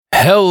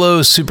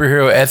Hello,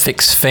 superhero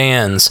ethics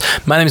fans.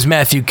 My name is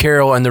Matthew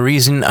Carroll, and the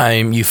reason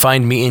you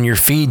find me in your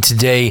feed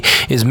today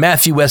is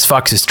Matthew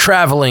Westfox is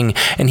traveling,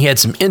 and he had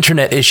some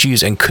internet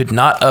issues and could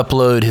not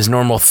upload his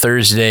normal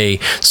Thursday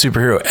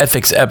superhero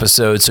ethics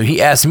episode, so he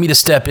asked me to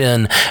step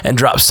in and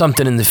drop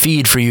something in the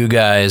feed for you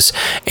guys,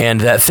 and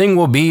that thing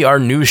will be our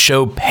new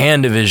show,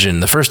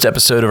 Pandavision, the first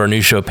episode of our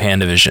new show,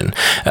 Pandavision.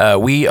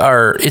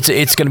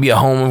 It's going to be a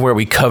home where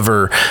we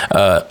cover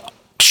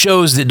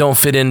shows that don't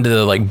fit into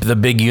the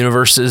big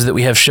universes that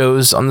we have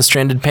shows on the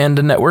Stranded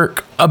Panda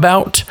Network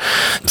about.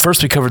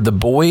 First, we covered The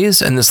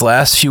Boys, and this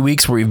last few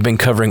weeks where we've been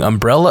covering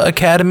Umbrella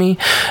Academy.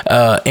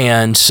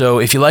 And so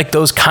if you like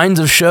those kinds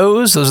of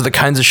shows, those are the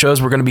kinds of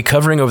shows we're going to be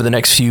covering over the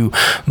next few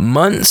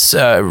months,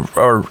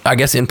 or I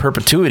guess in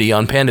perpetuity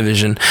on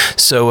Pandavision.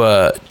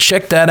 So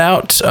check that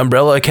out.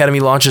 Umbrella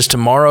Academy launches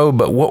tomorrow,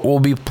 but what we'll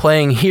be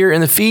playing here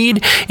in the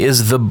feed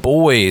is The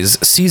Boys,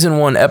 Season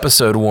 1,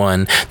 Episode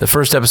 1, the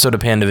first episode of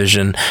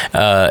Pandavision.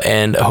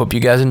 And I hope you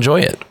guys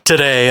enjoy it.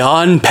 Today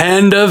on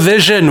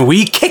Pandavision,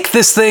 we kick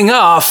this thing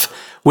off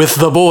with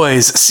The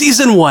Boys,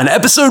 Season 1,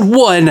 Episode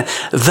 1,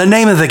 The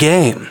Name of the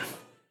Game.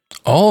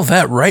 All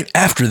that right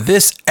after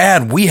this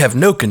ad we have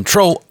no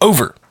control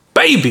over.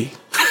 Baby!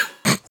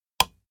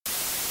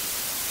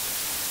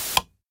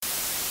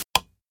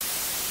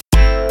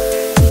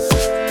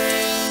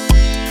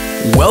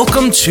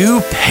 Welcome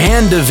to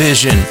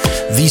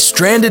Pandavision, the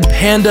Stranded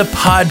Panda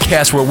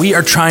podcast where we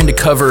are trying to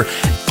cover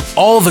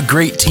all the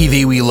great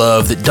TV we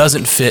love that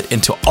doesn't fit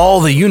into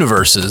all the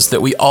universes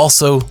that we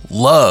also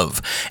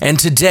love. And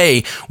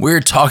today,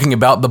 we're talking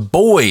about The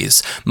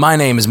Boys. My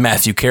name is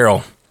Matthew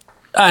Carroll.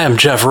 I am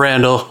Jeff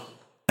Randall.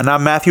 And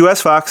I'm Matthew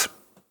Westfox.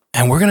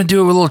 And we're going to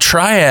do a little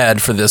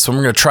triad for this one.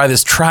 We're going to try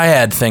this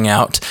triad thing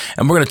out,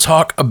 and we're going to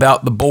talk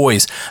about The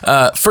Boys.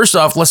 First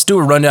off, let's do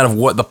a rundown of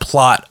what the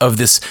plot of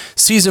this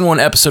Season 1,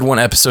 Episode 1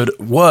 episode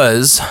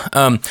was.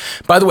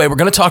 By the way, we're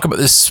going to talk about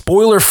this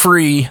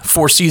spoiler-free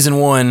for Season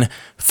 1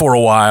 for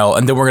a while,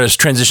 and then we're going to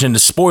transition into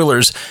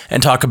spoilers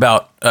and talk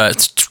about,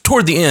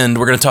 toward the end,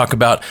 we're going to talk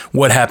about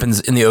what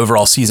happens in the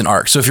overall season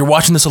arc. So if you're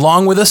watching this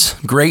along with us,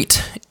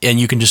 great, and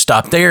you can just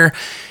stop there.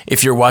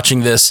 If you're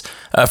watching this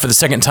for the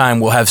second time,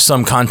 we'll have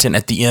some content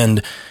at the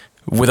end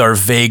with our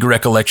vague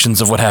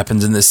recollections of what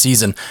happens in this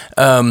season.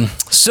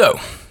 So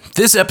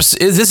this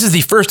is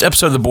the first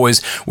episode of The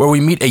Boys where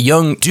we meet a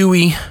young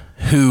Dewey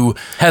who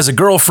has a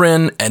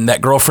girlfriend, and that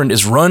girlfriend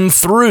is run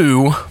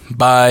through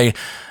by,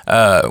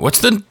 what's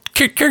the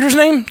character's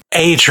name?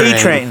 A-Train.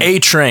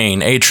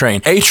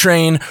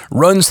 A-Train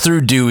runs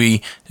through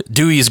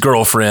Dewey's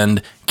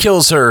girlfriend,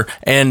 kills her,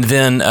 and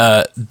then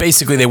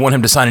basically they want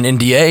him to sign an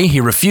NDA. He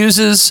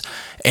refuses,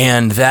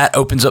 and that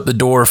opens up the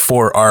door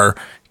for our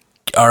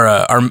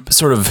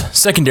sort of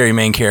secondary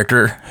main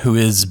character, who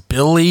is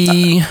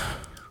Billy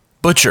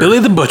Butcher. Billy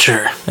the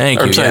Butcher.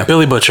 Thank you. Sorry,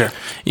 Billy Butcher.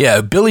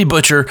 Yeah, Billy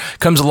Butcher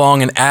comes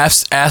along and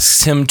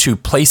asks him to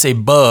place a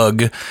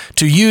bug,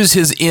 to use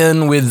his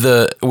in with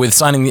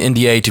signing the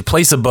NDA to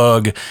place a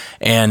bug,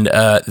 and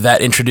that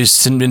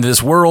introduces him into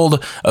this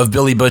world of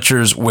Billy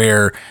Butcher's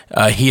where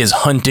he is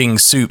hunting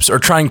Soups, or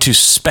trying to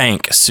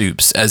spank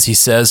Soups, as he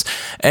says.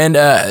 And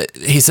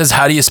he says,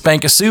 how do you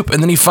spank a Soup?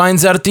 And then he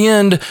finds out at the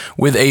end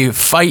with a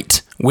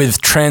fight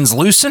with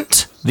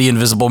Translucent, the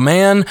Invisible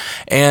Man,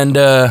 and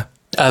the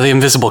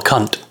Invisible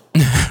Cunt.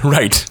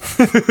 Right.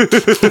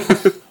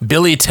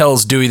 Billy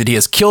tells Dewey that he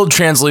has killed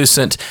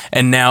Translucent,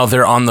 and now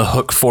they're on the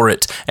hook for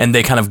it, and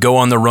they kind of go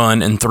on the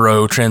run and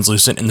throw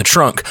Translucent in the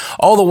trunk.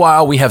 All the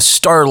while, we have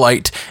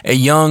Starlight, a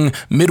young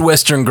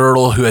Midwestern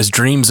girl who has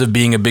dreams of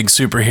being a big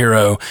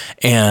superhero,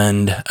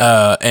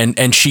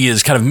 and she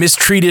is kind of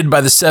mistreated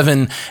by the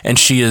Seven, and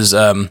she is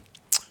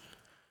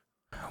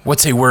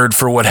what's a word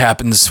for what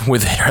happens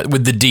with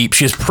the Deep?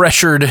 She is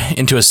pressured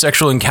into a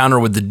sexual encounter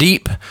with the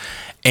Deep.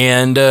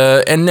 And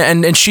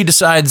she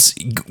decides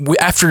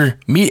after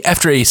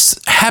a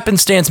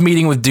happenstance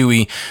meeting with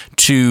Dewey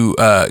to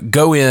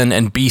go in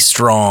and be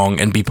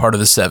strong and be part of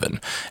the Seven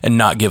and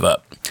not give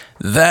up.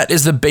 That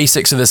is the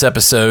basics of this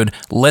episode.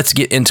 Let's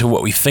get into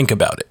what we think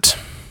about it.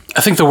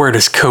 I think the word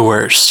is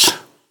coerced.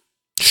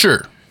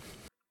 Sure.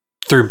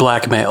 Through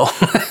blackmail.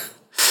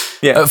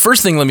 Yeah.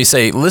 First thing, let me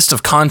say, list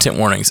of content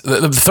warnings.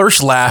 The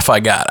first laugh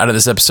I got out of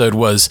this episode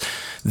was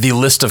the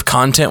list of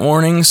content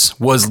warnings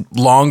was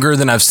longer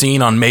than I've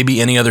seen on maybe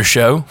any other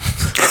show.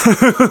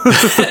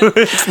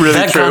 It's really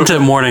that true.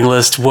 Content warning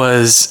list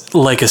was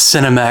like a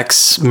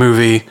Cinemax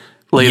movie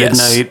late at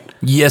night.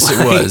 Yes,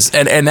 it was.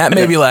 And that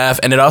made me laugh.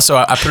 And it also,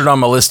 I put it on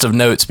my list of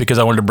notes because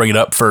I wanted to bring it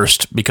up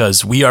first,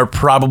 because we're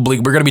going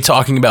to be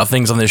talking about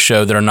things on this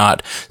show that are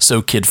not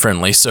so kid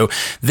friendly. So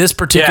this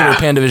particular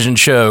Pandavision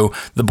show,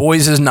 The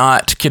Boys, is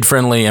not kid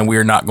friendly, and we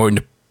are not going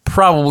to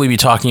probably be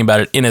talking about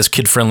it in as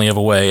kid friendly of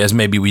a way as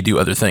maybe we do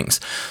other things.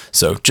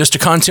 So just a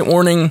content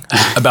warning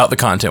about the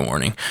content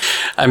warning.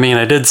 I mean,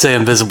 I did say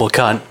invisible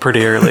cunt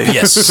pretty early.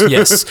 Yes.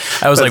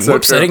 I was like,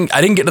 whoops, I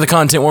didn't get to the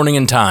content warning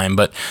in time,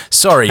 but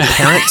sorry,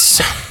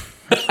 parents.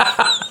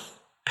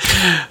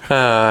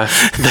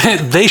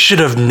 They should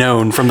have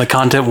known from the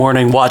content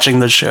warning watching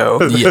the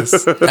show.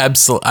 Yes,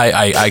 absolutely.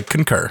 I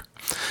concur.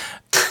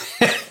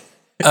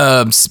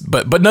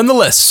 But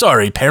nonetheless,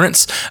 sorry,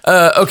 parents.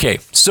 Okay,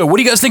 so what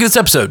do you guys think of this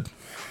episode?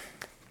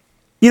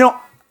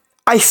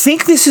 I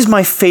think this is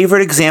my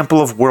favorite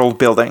example of world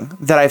building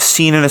that I've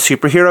seen in a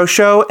superhero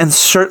show, and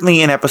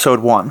certainly in episode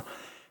 1.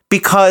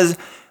 Because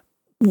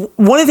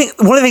one of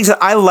the things that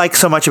I like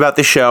so much about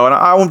this show, and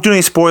I won't do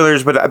any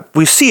spoilers, but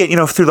we see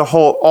it, through the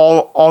whole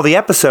all the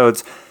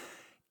episodes,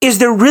 is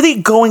they're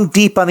really going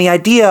deep on the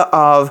idea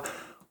of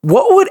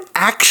what would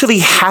actually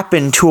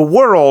happen to a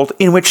world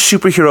in which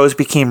superheroes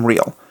became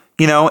real.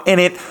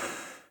 And it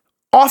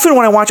often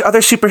when I watch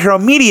other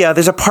superhero media,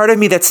 there's a part of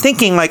me that's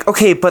thinking like,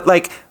 okay, but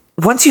like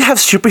once you have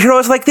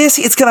superheroes like this,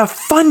 it's going to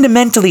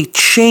fundamentally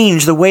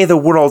change the way the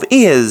world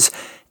is.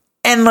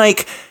 And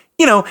like,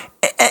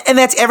 and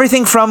that's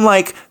everything from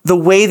like the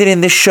way that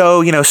in this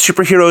show,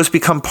 superheroes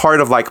become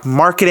part of like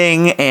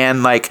marketing,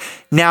 and like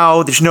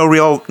now there's no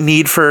real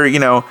need for,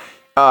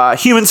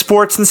 human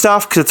sports and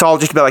stuff, because it's all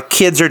just about like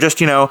kids are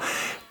just,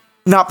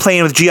 not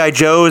playing with G.I.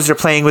 Joes, they're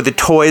playing with the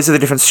toys of the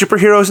different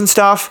superheroes and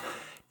stuff,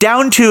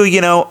 down to,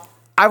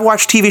 I've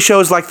watched TV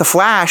shows like The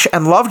Flash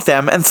and loved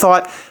them and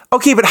thought,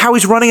 okay, but how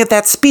he's running at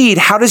that speed,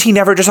 how does he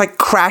never just like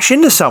crash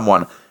into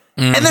someone?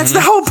 Mm-hmm. And that's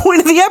the whole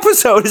point of the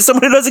episode, is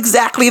someone who does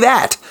exactly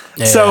that.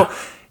 Yeah. So,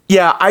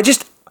 yeah,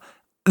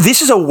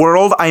 this is a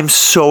world I'm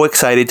so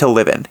excited to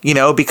live in,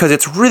 because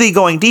it's really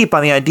going deep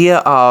on the idea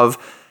of,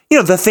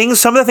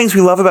 some of the things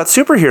we love about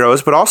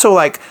superheroes, but also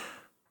like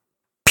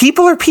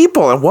people are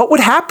people, and what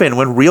would happen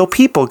when real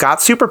people got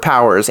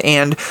superpowers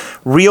and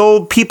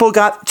real people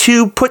got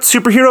to put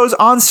superheroes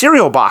on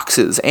cereal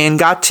boxes and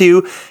got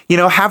to,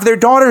 have their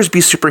daughters be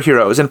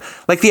superheroes, and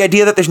like the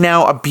idea that there's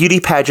now a beauty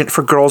pageant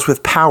for girls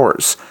with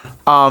powers.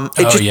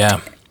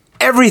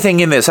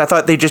 Everything in this, I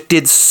thought they just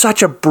did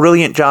such a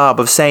brilliant job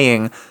of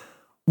saying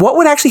what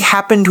would actually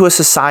happen to a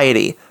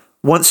society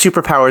once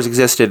superpowers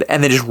existed,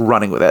 and then just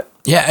running with it.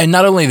 Yeah, and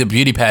not only the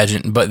beauty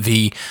pageant, but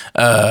the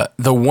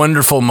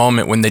wonderful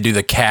moment when they do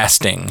the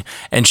casting,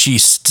 and she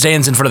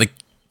stands in front of the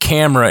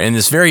camera in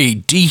this very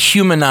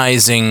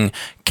dehumanizing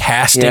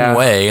casting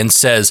way and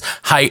says,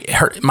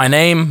 my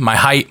name, my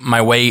height,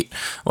 my weight,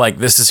 like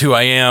this is who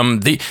I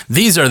am.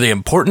 These are the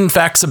important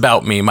facts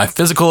about me, my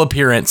physical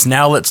appearance.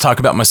 Now let's talk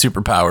about my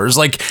superpowers.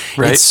 Like,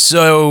 right? It's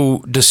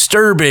so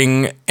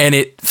disturbing, and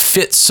it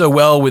fits so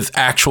well with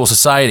actual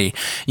society.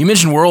 You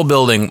mentioned world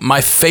building.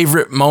 My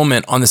favorite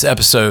moment on this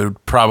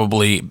episode,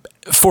 probably,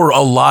 for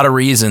a lot of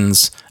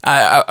reasons.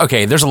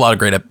 Okay, there's a lot of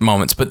great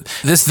moments, but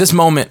this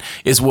moment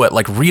is what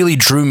like really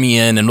drew me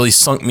in and really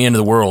sunk me into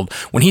the world.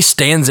 When he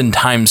stands in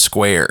Times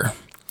Square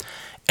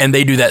and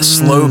they do that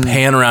slow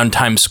pan around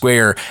Times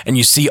Square, and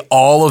you see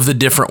all of the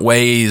different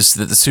ways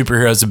that the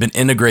superheroes have been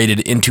integrated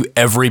into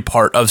every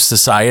part of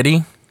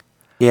society.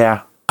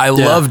 Yeah. I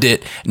loved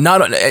it,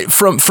 not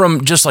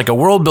from just like a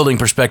world building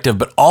perspective,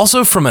 but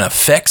also from an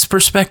effects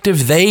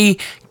perspective. They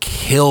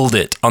killed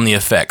it on the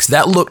effects.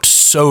 That looked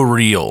so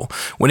real.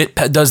 When it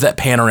does that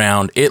pan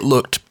around, it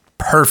looked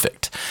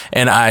perfect.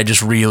 And I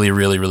just really,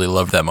 really, really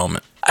loved that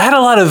moment. I had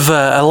a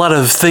lot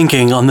of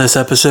thinking on this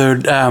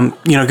episode,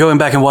 going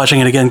back and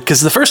watching it again,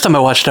 because the first time I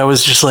watched it, I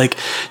was just like,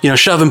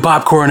 shoving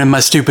popcorn in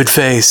my stupid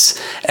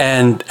face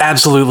and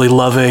absolutely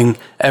loving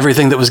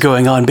everything that was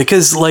going on,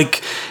 because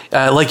like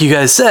you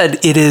guys said,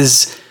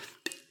 it's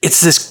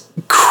this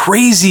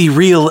crazy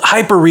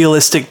hyper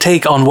realistic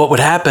take on what would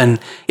happen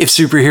if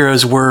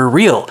superheroes were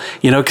real,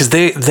 because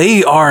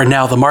they are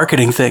now the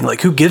marketing thing. Like,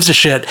 who gives a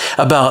shit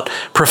about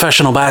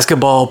professional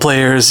basketball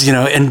players,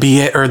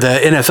 NBA or the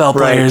NFL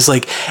players, right?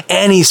 Like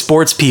any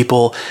sports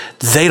people,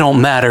 they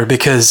don't matter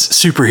because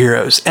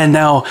superheroes. And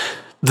now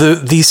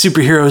these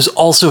superheroes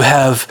also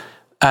have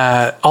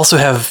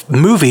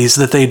movies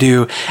that they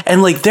do,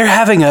 and like they're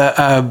having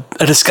a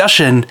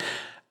discussion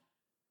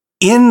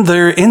in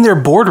their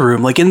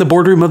boardroom, like in the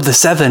boardroom of the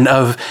Seven,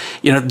 of,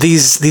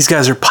 these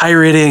guys are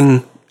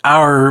pirating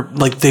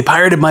they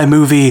pirated my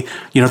movie,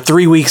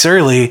 3 weeks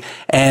early,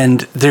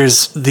 and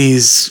there's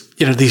these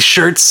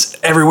shirts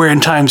everywhere in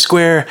Times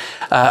Square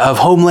of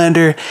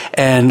Homelander,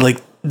 and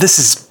like this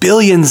is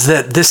billions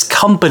that this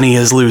company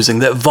is losing,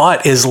 that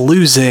Vought is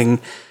losing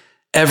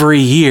every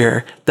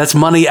year. That's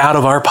money out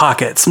of our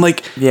pockets. I'm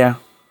like, yeah,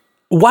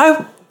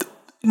 why?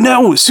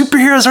 No,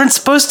 superheroes aren't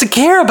supposed to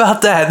care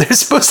about that. They're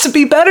supposed to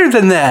be better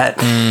than that.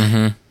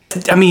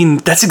 Mm-hmm. I mean,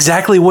 that's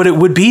exactly what it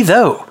would be,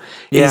 though.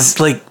 Yeah. It's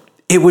like,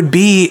 it would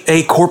be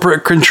a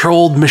corporate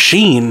controlled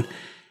machine.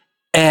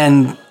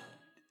 And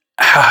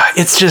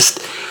it's just,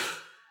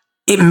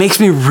 it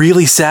makes me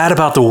really sad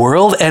about the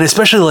world. And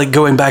especially like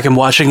going back and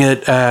watching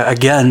it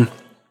again,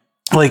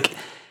 like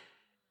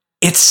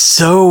it's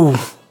so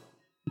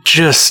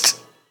just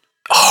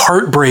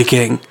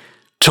heartbreaking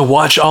to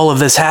watch all of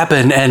this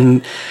happen,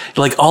 and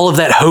like all of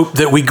that hope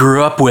that we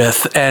grew up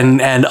with,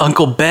 and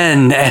Uncle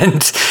Ben,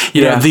 and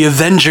you know, the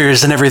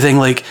Avengers and everything,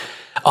 like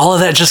all of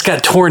that just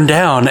got torn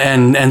down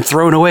and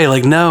thrown away.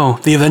 Like,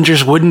 no, the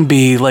Avengers wouldn't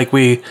be like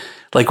we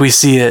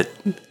see it.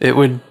 It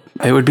would,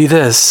 it would be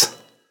this.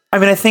 I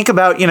mean, I think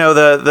about,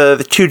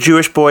 the two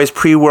Jewish boys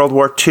pre-World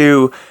War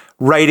II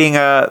writing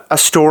a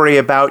story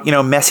about,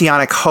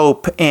 messianic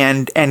hope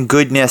and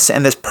goodness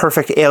and this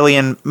perfect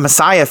alien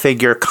messiah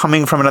figure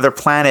coming from another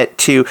planet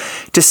to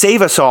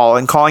save us all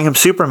and calling him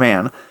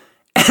Superman.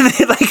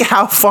 And like,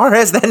 how far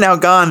has that now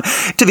gone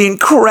to the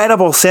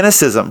incredible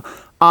cynicism?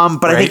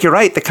 But I think you're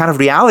right, the kind of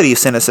reality of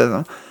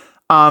cynicism.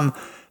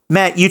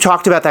 Matt, you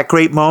talked about that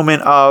great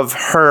moment of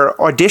her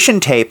audition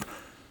tape.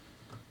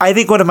 I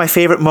think one of my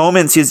favorite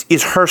moments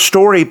is her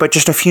story, but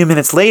just a few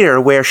minutes later,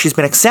 where she's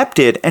been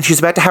accepted and she's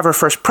about to have her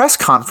first press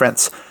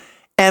conference.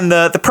 And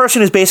the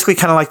person who's basically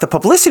kind of like the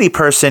publicity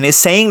person is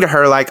saying to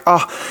her, like,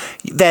 oh,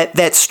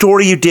 that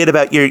story you did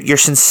about your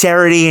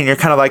sincerity and your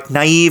kind of like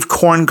naive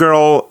corn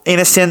girl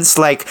innocence,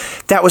 like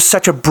that was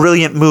such a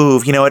brilliant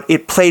move.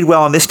 It played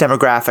well in this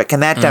demographic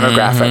and that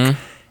demographic.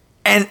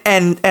 And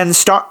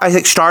I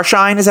think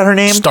Starshine, is that her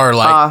name?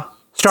 Starlight.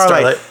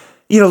 Starlight.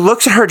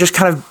 Looks at her just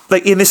kind of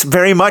like in this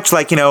very much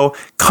like,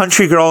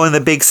 country girl in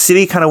the big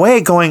city kind of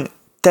way, going,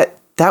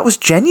 that was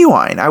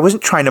genuine. I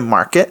wasn't trying to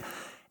market.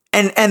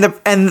 And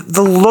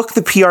the look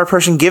the PR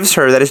person gives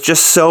her that is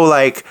just so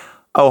like,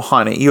 oh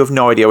honey, you have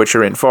no idea what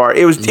you're in for.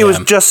 It was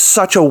just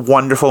such a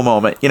wonderful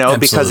moment,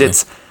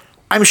 because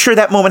I'm sure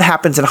that moment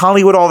happens in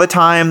Hollywood all the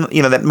time.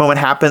 That moment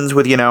happens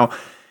with,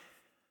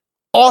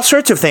 all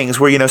sorts of things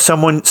where,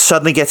 someone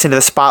suddenly gets into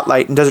the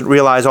spotlight and doesn't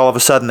realize all of a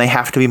sudden they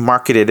have to be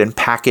marketed and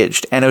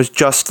packaged. And it was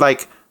just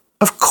like,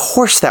 of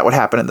course that would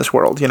happen in this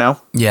world, Yeah.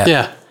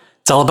 Yeah.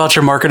 It's all about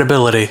your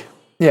marketability.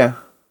 Yeah.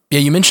 Yeah,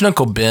 you mentioned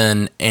Uncle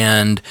Ben,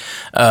 and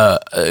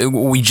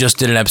we just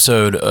did an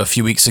episode a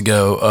few weeks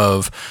ago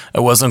of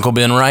Was Uncle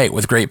Ben Right?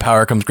 With great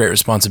power comes great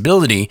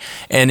responsibility.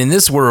 And in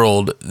this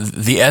world,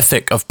 the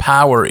ethic of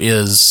power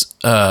is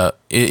a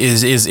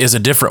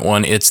different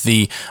one. It's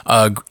the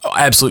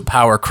absolute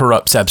power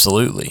corrupts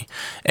absolutely.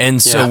 And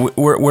so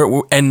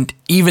we're and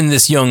even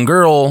this young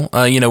girl,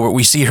 where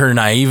we see her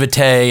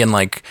naivete and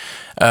like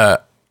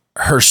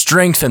her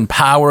strength and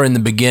power in the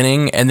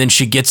beginning, and then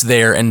she gets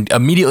there and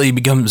immediately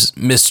becomes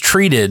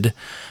mistreated,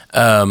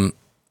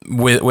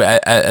 with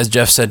as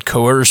Jeff said,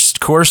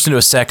 coerced into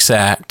a sex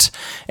act,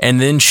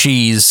 and then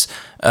she's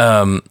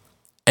and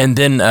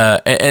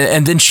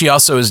then she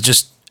also is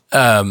just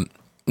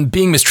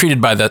being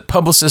mistreated by the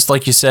publicist,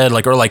 like you said,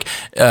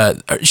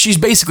 she's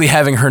basically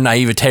having her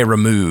naivete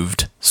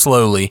removed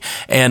slowly,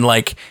 and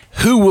like,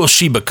 who will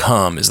she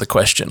become is the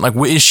question. Like,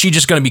 is she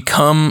just going to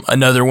become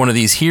another one of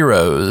these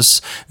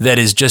heroes that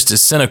is just as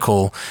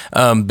cynical?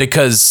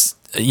 Because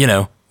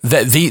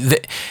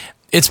that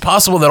it's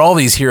possible that all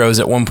these heroes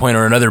at one point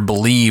or another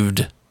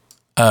believed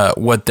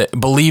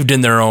believed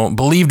in their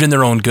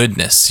own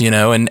goodness,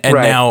 and right.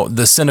 Now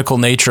the cynical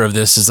nature of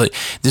this is like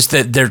just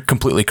that they're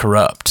completely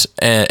corrupt.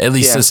 At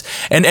least this,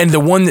 and the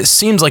one that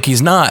seems like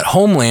he's not,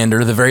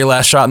 Homelander, the very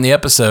last shot in the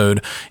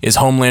episode is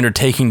Homelander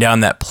taking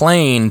down that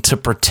plane to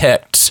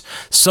protect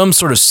some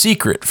sort of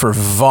secret for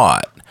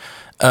Vought,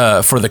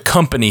 for the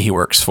company he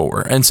works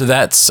for. And so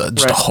that's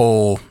just a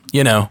whole,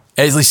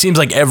 it seems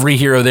like every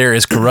hero there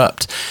is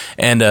corrupt.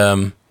 And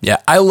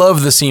I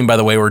love the scene, by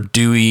the way, where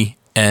Dewey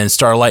and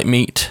Starlight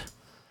meet.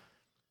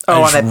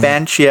 Oh, on that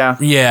bench, yeah.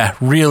 Yeah,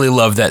 really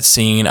love that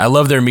scene. I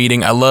love their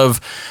meeting. I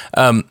love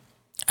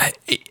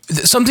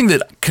something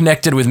that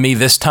connected with me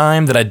this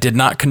time that I did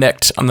not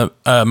connect on the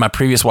my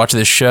previous watch of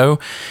this show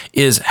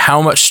is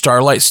how much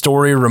Starlight's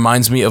story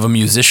reminds me of a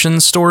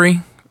musician's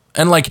story.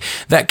 And like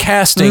that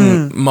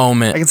casting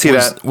moment, I can see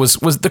that was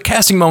the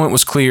casting moment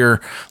was clear,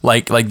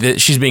 like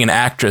she's being an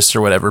actress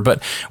or whatever.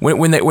 But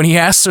when he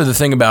asks her the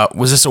thing about,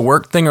 was this a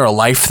work thing or a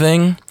life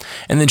thing,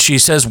 and then she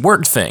says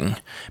work thing,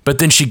 but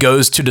then she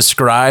goes to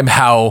describe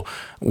how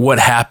what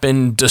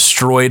happened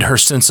destroyed her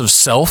sense of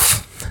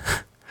self.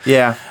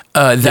 Yeah.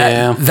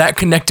 That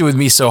connected with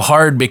me so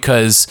hard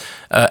because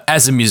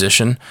as a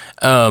musician,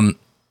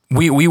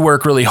 we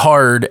work really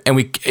hard, and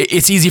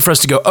it's easy for us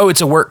to go, oh,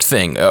 it's a work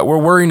thing. We're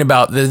worrying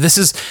about this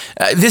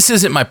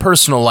isn't my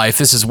personal life.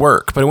 This is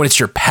work. But when it's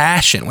your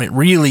passion, when it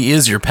really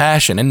is your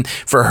passion, and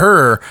for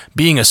her,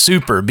 being a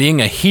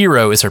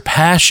hero is her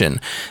passion,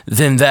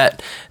 then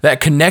that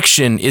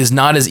connection is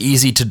not as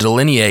easy to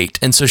delineate.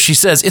 And so she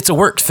says it's a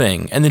work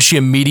thing, and then she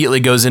immediately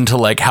goes into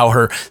like how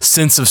her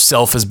sense of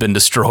self has been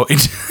destroyed.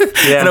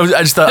 Yeah. And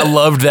I just thought I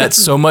loved that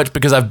so much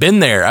because I've been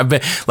there.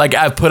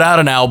 I've put out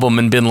an album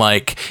and been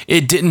like,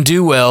 it didn't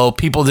do well,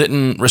 people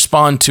didn't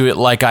respond to it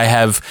like I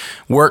have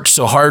worked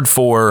so hard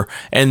for,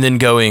 and then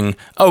going,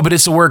 oh, but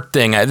it's a work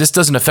thing, this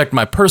doesn't affect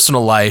my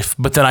personal life,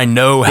 but then I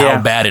know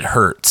how bad it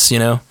hurts,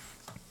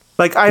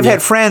 Like I've had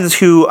friends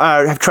who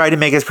have tried to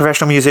make it as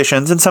professional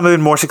musicians, and some have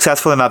been more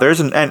successful than others,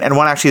 and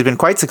one actually has been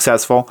quite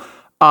successful.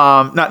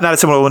 Not as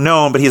someone well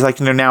known, but he's like,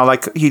 now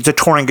like he's a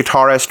touring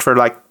guitarist for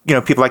like,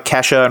 people like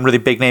Kesha and really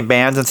big name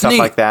bands and stuff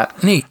like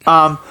that. Neat.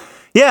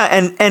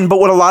 Yeah, but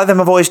what a lot of them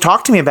have always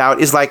talked to me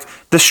about is like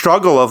the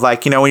struggle of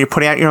like, when you're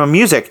putting out your own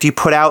music, do you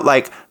put out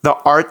like the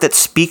art that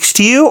speaks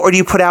to you, or do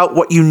you put out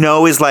what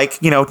is like,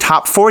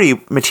 top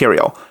 40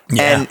 material?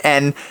 Yeah.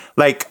 And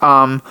like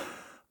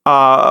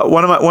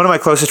one of my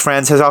closest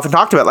friends has often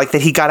talked about like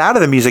that he got out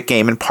of the music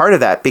game, and part of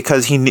that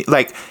because he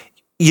like,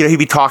 you know, he'd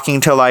be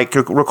talking to like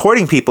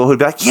recording people who'd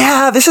be like,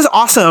 yeah, this is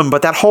awesome,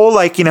 but that whole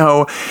like, you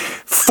know,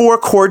 4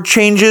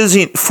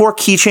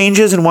 key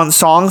changes in one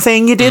song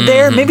thing you did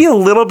there, maybe a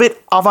little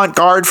bit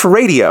avant-garde for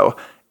radio.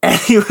 And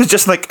he was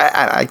just like,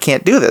 I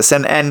can't do this.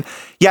 And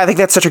yeah, I think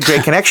that's such a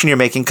great connection you're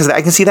making, because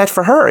I can see that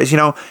for her is, you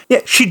know,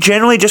 yeah, she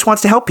generally just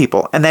wants to help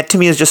people. And that to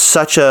me is just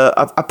such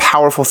a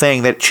powerful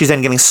thing that she's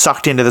then getting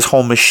sucked into this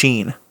whole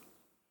machine.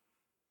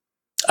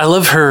 I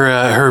love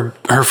her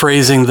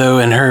phrasing though,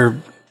 in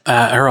her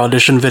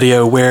audition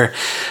video where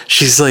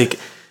she's like,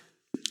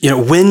 you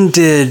know, when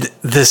did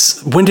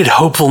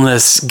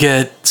hopefulness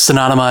get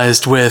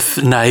synonymized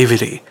with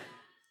naivety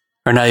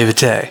or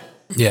naivete?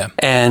 Yeah.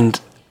 And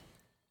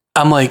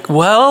I'm like,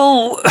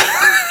 well,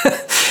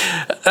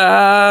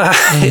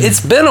 it's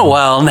been a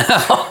while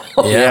now.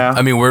 Yeah.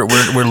 I mean, we're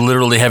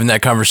literally having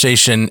that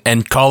conversation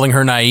and calling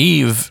her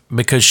naive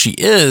because she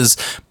is,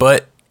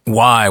 but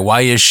why?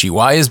 Why is she?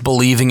 Why is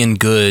believing in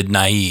good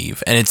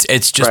naive? And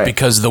it's just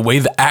because the way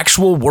the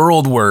actual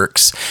world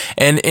works,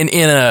 and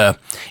in a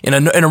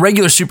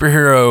regular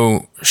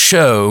superhero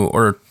show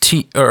or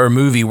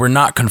movie, we're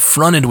not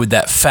confronted with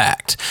that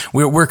fact.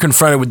 We're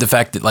confronted with the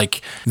fact that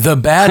like the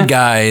bad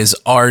guys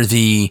are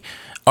the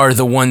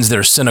ones that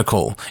are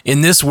cynical.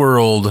 In this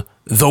world,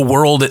 the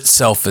world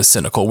itself is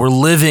cynical. We're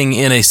living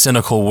in a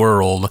cynical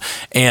world,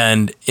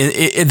 and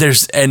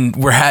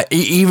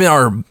even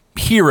our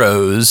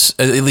heroes,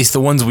 at least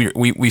the ones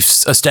we've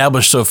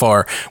established so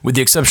far, with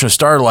the exception of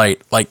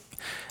Starlight, like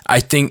I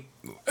think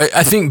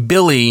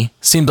Billy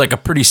seems like a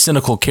pretty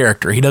cynical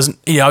character. He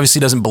obviously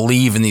doesn't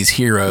believe in these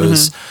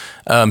heroes.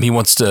 He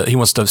wants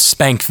to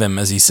spank them,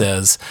 as he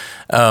says.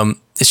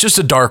 It's just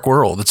a dark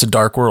world. It's a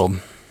dark world.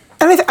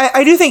 And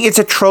I do think it's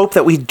a trope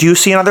that we do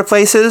see in other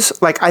places.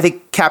 Like, I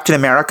think Captain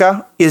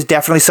America is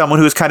definitely someone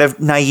who's kind of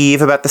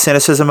naive about the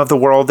cynicism of the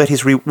world that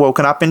he's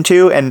woken up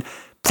into. And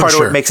part of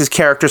what makes his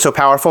character so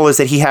powerful is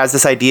that he has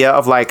this idea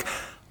of like,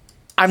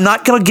 I'm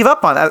not going to give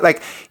up on that.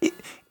 Like,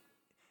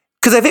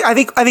 because I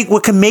think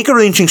what can make a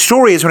really interesting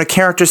story is when a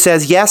character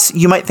says, yes,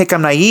 you might think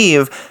I'm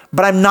naive,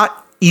 but I'm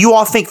not. You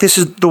all think this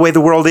is the way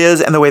the world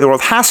is and the way the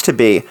world has to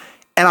be.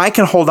 And I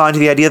can hold on to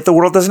the idea that the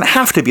world doesn't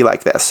have to be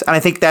like this. And I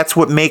think that's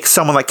what makes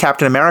someone like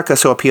Captain America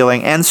so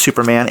appealing, and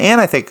Superman,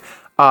 and I think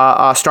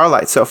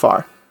Starlight so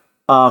far.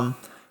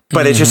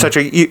 But it's just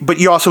but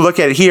you also look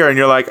at it here and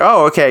you're like,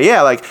 oh, okay,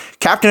 yeah, like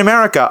Captain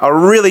America, a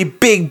really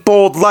big,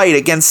 bold light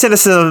against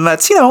cynicism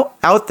that's, you know,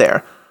 out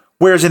there.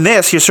 Whereas in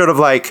this, you're sort of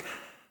like,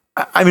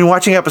 I mean,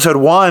 watching episode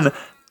 1,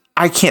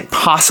 I can't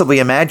possibly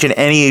imagine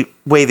any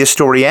way this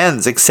story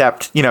ends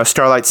except, you know,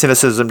 Starlight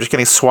cynicism just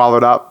getting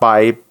swallowed up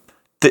by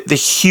the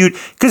huge,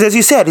 because as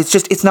you said,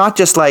 it's not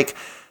just like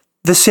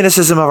the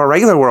cynicism of a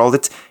regular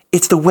world.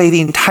 It's the way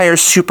the entire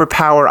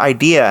superpower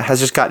idea has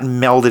just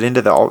gotten melded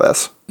into all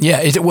this. Yeah,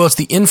 it's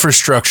the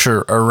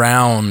infrastructure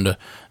around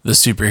the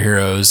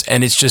superheroes,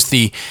 and it's just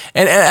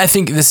and I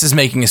think this is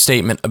making a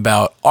statement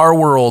about our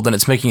world, and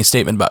it's making a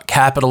statement about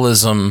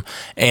capitalism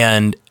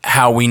and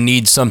how we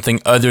need something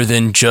other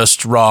than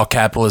just raw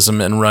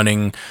capitalism and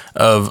running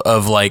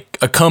of like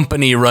a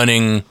company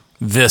running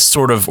this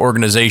sort of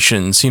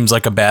organization seems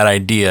like a bad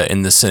idea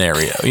in this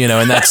scenario, you know,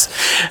 and that's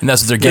what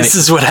they're getting. This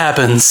is what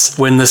happens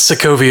when the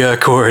Sokovia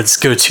Accords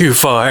go too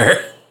far.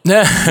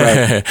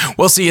 Right.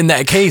 Well, see, in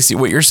that case,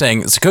 what you're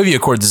saying, the Sokovia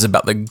Accords is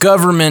about the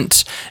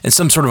government and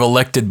some sort of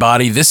elected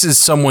body. This is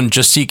someone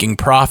just seeking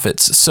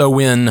profits. So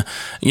when,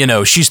 you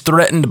know, she's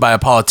threatened by a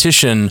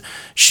politician,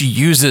 she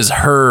uses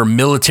her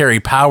military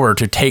power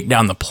to take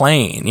down the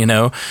plane, you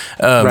know?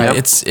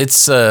 That's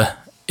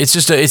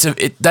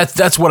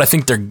what I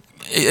think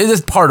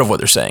it's part of what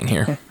they're saying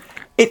here.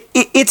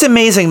 It's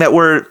amazing that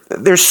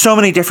there's so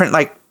many different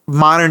like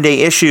modern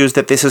day issues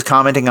that this is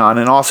commenting on,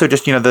 and also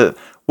just, you know,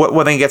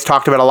 what thing gets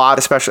talked about a lot,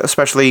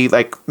 especially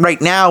like right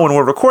now when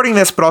we're recording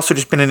this, but also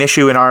just been an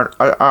issue in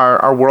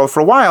our world for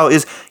a while,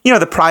 is, you know,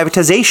 the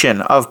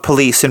privatization of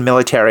police and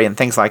military and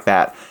things like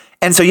that.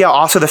 And so, yeah,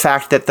 also the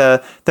fact that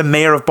the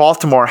mayor of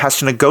Baltimore has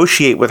to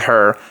negotiate with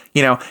her,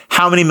 you know,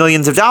 how many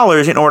millions of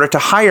dollars in order to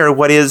hire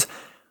what is.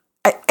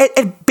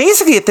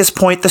 Basically, at this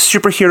point, the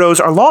superheroes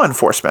are law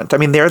enforcement. I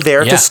mean, they're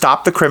there to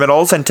stop the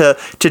criminals and to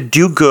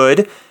do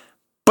good,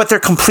 but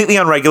they're completely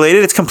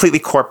unregulated. It's completely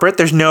corporate.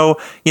 There's no,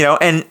 you know,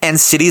 and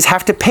cities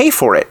have to pay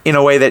for it in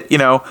a way that, you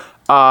know,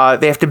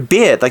 they have to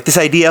bid. Like this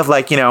idea of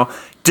like, you know,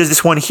 does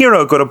this one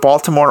hero go to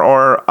Baltimore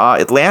or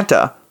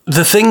Atlanta?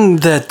 The thing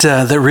that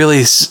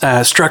really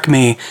struck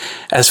me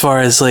as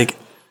far as like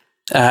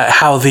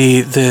how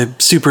the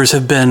supers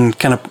have been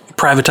kind of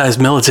privatized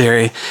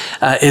military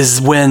is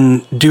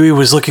when Dewey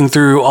was looking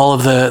through all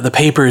of the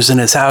papers in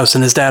his house,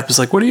 and his dad was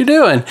like, "What are you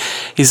doing?"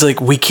 He's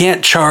like, we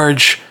can't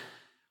charge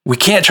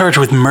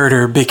with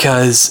murder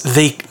because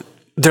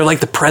they're like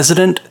the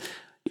president,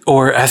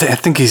 or I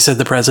think he said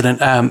the president,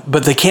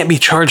 but they can't be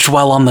charged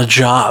while on the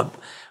job,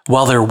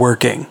 while they're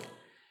working."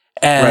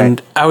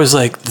 And I was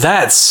like,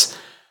 that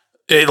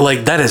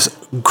is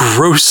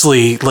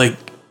grossly like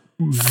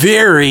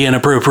very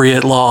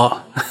inappropriate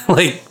law.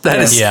 Like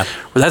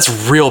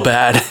that's real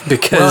bad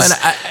because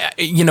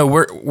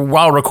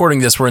while recording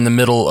this, we're in the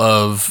middle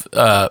of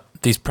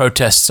these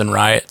protests and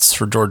riots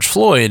for George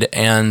Floyd,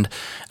 and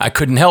I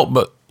couldn't help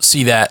but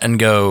see that and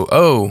go,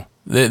 oh,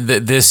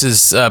 this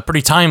is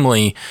pretty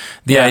timely.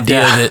 The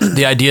idea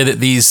that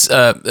these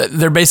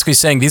they're basically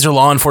saying these are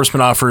law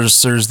enforcement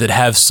officers that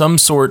have some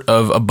sort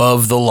of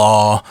above the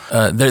law.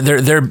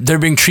 They're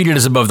being treated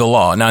as above the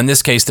law. Now in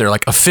this case, they're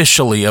like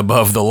officially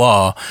above the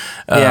law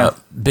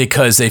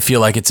because they feel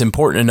like it's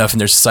important enough in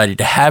their society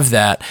to have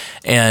that.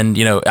 And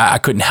I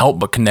couldn't help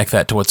but connect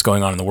that to what's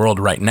going on in the world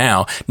right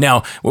now.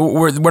 Now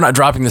we're not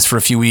dropping this for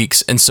a few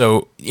weeks, and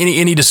so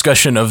any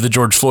discussion of the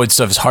George Floyd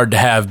stuff is hard to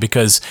have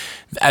because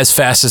as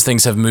fast as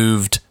things have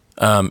moved,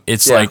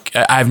 it's like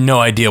I have no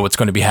idea what's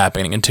going to be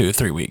happening in 2 or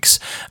 3 weeks.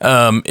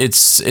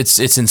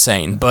 It's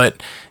insane.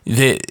 But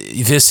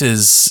this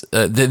is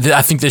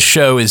I think this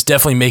show is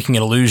definitely making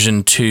an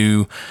allusion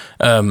to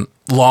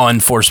law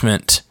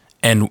enforcement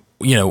and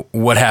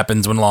what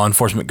happens when law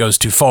enforcement goes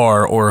too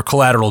far or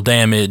collateral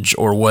damage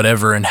or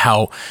whatever, and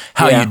how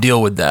you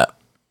deal with that.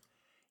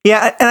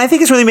 Yeah, and I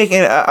think it's really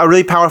making a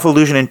really powerful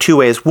allusion in two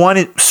ways. One,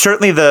 it's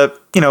certainly the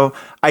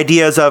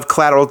ideas of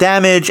collateral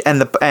damage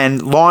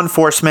and law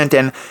enforcement,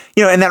 and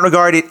in that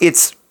regard,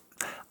 it's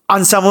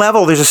on some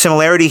level there's a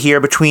similarity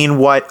here between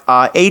what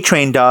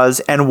A-Train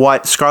does and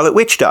what Scarlet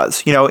Witch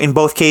does. In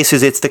both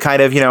cases, it's the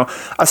kind of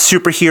a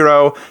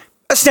superhero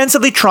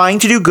ostensibly trying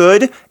to do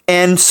good,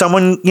 and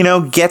someone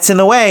gets in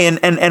the way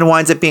and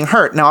winds up being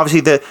hurt. Now,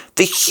 obviously,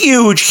 the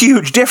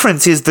huge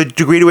difference is the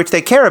degree to which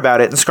they care about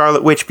it, and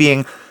Scarlet Witch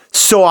being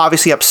so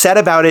obviously upset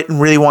about it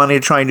and really wanting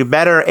to try and do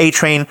better.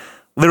 A-Train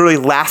literally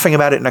laughing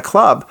about it in a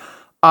club.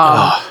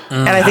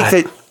 And I think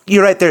that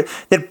you're right there,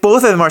 that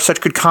both of them are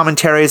such good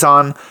commentaries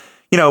on,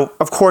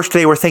 of course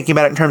today we're thinking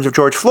about it in terms of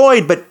George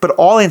Floyd, but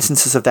all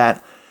instances of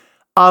that.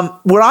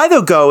 Where I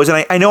though goes,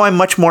 and I know I'm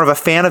much more of a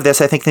fan of this,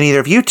 I think, than either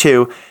of you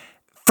two.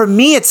 For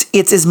me,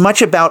 it's as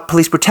much about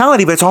police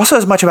brutality, but it's also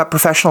as much about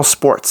professional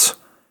sports,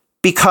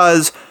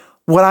 because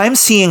what I'm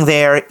seeing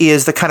there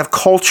is the kind of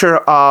culture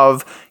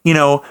of,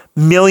 $1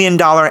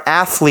 million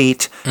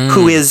athlete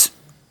who is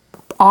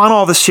on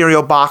all the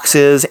cereal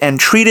boxes and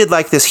treated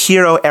like this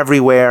hero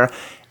everywhere.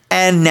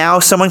 And now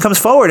someone comes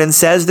forward and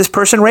says, this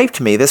person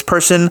raped me, this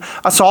person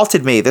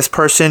assaulted me, this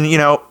person,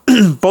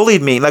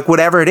 bullied me, like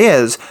whatever it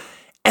is.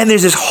 And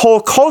there's this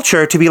whole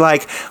culture to be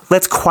like,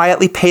 let's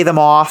quietly pay them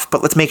off,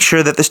 but let's make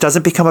sure that this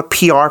doesn't become a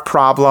PR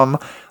problem.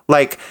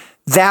 Like,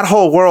 that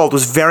whole world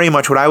was very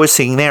much what I was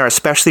seeing there,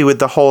 especially with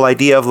the whole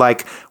idea of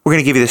like, we're going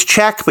to give you this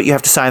check, but you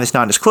have to sign this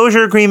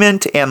non-disclosure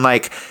agreement. And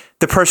like,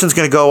 the person's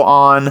going to go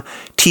on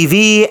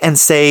TV and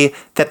say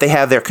that they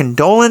have their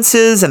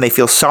condolences and they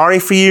feel sorry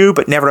for you,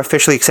 but never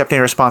officially accept any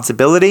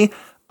responsibility.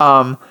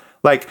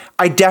 Like,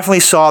 I definitely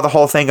saw the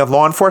whole thing of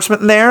law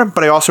enforcement in there,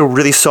 but I also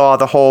really saw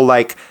the whole,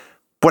 like,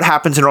 what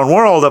happens in our own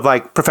world of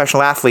like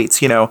professional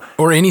athletes,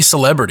 or any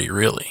celebrity,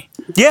 really.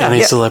 Yeah,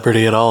 any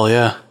celebrity at all.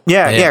 Yeah.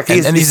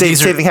 And these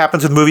same thing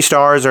happens with movie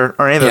stars or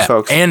any of those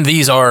folks. And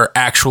these are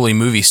actually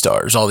movie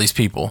stars, all these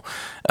people.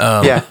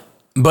 But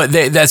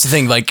that's the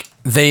thing. Like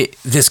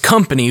this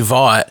company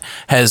Vought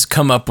has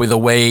come up with a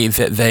way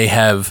that they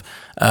have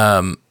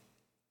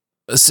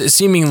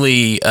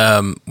seemingly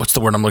what's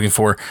the word I'm looking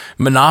for?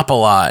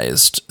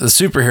 Monopolized the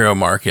superhero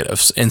market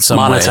in some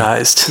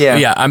monetized.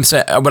 way. Yeah. I'm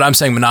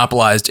saying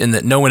monopolized in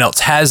that no one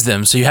else has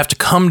them, so you have to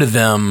come to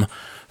them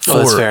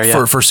for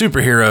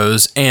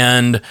superheroes,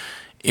 and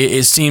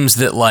it seems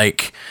that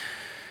like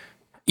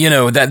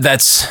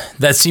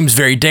that seems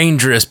very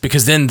dangerous,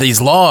 because then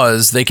these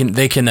laws they can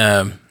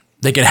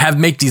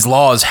make these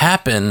laws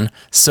happen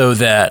so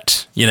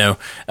that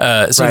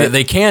that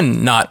they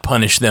can not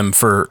punish them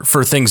for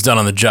things done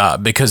on the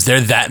job because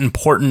they're that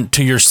important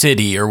to your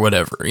city or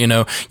whatever.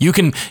 You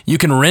can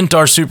rent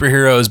our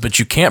superheroes, but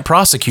you can't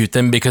prosecute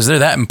them because they're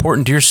that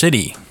important to your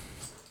city.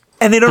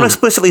 And they don't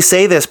explicitly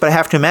say this, but I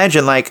have to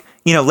imagine, like,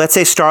 let's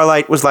say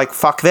Starlight was like,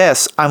 fuck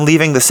this, I'm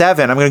leaving the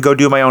Seven, I'm going to go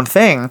do my own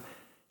thing.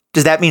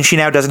 Does that mean she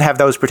now doesn't have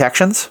those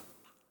protections?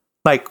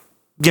 Like,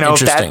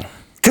 Interesting.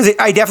 Because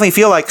I definitely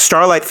feel like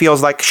Starlight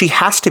feels like she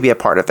has to be a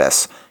part of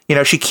this.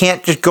 She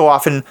can't just go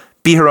off and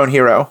be her own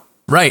hero.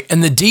 Right.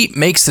 And the Deep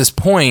makes this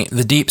point.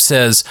 The Deep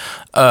says,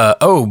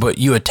 but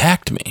you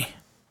attacked me.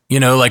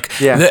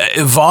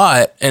 The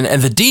Vought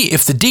and the Deep,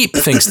 if the Deep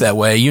thinks that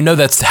way,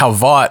 that's how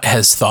Vought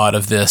has thought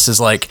of this, is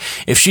like,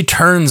 if she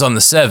turns on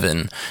the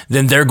Seven,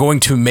 then they're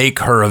going to make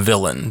her a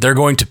villain. They're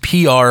going to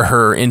PR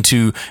her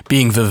into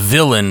being the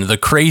villain, the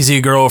crazy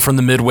girl from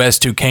the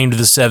Midwest who came to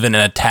the Seven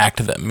and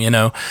attacked them,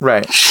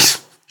 Right.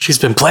 She's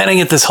been planning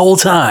it this whole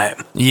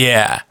time.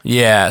 Yeah.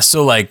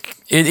 So like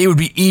it would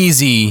be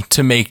easy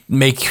to make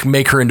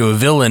her into a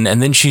villain,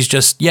 and then she's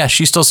just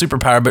she's still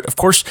superpowered, but of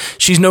course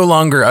she's no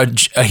longer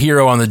a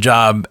hero on the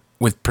job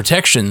with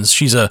protections.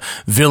 She's a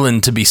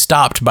villain to be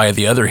stopped by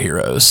the other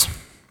heroes.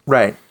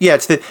 Right. Yeah.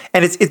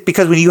 It's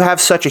because when you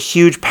have such a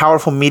huge,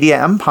 powerful media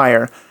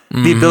empire,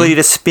 the ability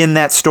to spin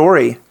that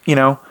story,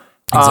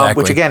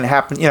 Exactly. Which again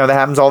that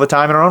happens all the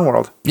time in our own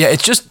world. Yeah,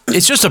 it's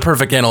just a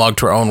perfect analog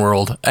to our own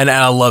world, and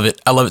I love it.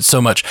 I love it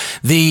so much.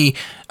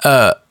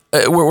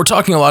 We're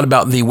talking a lot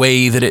about the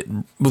way that it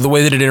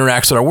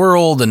interacts with our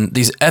world and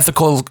these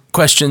ethical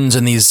questions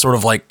and these sort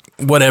of like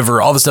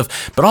whatever, all this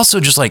stuff, but also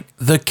just like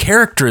the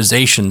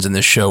characterizations in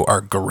this show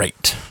are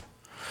great.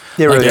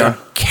 They really are.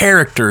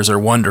 Characters are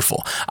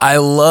wonderful. I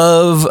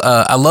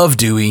love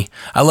Dewey.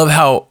 I love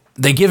how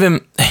they give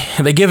him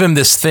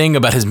this thing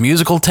about his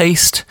musical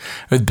taste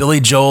with Billy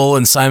Joel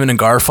and Simon and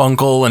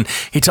Garfunkel, and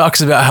he talks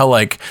about how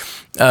like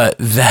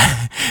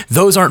that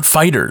those aren't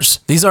fighters.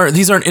 These aren't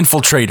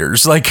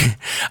infiltrators. Like,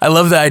 I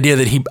love the idea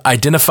that he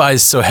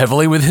identifies so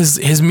heavily with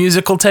his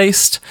musical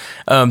taste.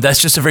 That's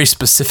just a very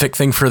specific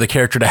thing for the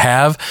character to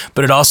have,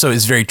 but it also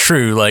is very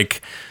true.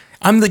 Like,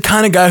 I'm the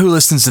kind of guy who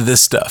listens to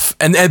this stuff.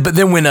 But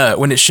then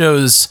when it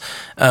shows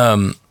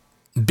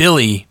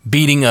Billy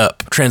beating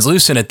up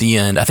Translucent at the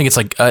end, I think it's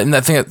like and I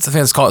think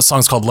it's called,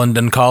 song's called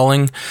London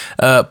Calling,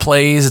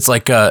 plays. It's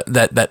like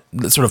that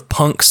sort of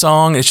punk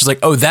song. It's just like,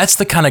 oh, that's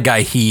the kind of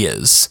guy he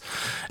is,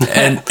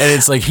 and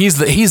it's like he's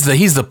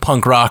the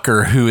punk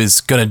rocker who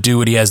is gonna do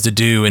what he has to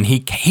do, and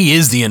he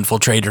is the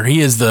infiltrator.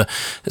 He is the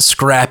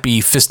scrappy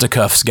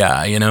fisticuffs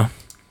guy, you know.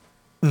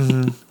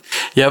 Mm-hmm.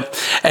 Yep,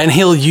 and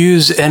he'll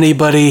use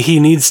anybody he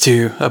needs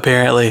to,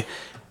 apparently,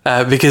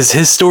 because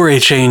his story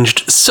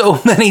changed so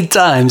many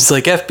times.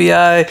 Like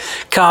FBI,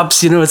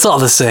 cops, it's all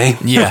the same.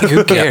 Yeah,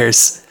 who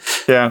cares?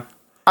 Yeah,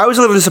 I was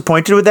a little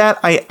disappointed with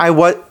that.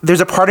 There's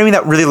a part of me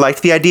that really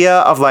liked the idea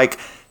of like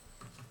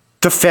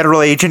the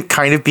federal agent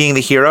kind of being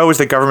the hero as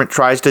the government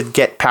tries to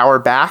get power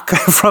back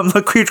from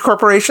the huge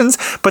corporations.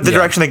 But the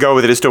direction they go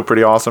with it is still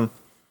pretty awesome.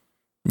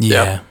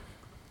 Yeah. Yep.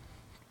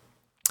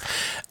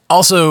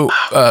 Also,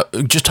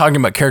 just talking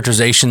about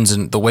characterizations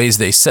and the ways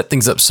they set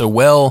things up so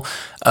well,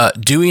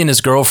 Dewey and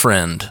his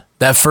girlfriend,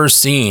 that first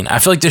scene, I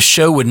feel like this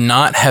show would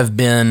not have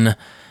been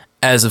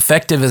as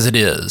effective as it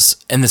is,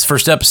 and this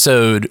first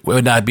episode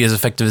would not be as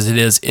effective as it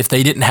is if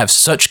they didn't have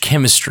such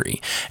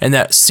chemistry. And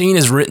that scene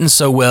is written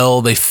so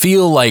well. They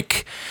feel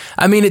like,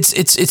 I mean, it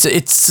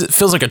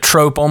feels like a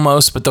trope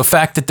almost, but the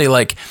fact that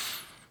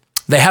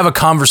they have a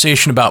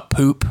conversation about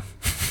poop.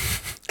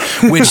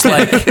 Which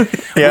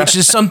which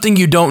is something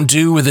you don't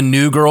do with a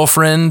new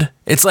girlfriend.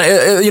 It's like,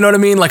 you know what I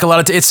mean? Like a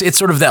lot of it's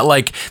sort of that,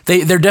 like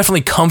they're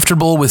definitely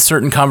comfortable with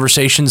certain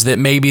conversations that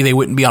maybe they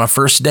wouldn't be on a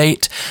first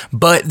date,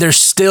 but they're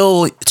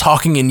still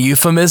talking in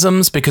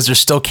euphemisms because they're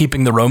still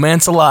keeping the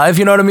romance alive.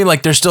 You know what I mean?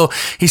 Like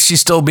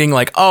she's still being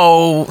like,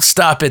 oh,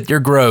 stop it,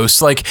 you're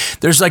gross. Like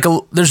there's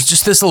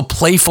just this little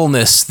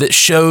playfulness that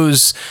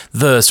shows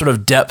the sort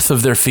of depth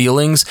of their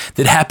feelings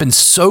that happens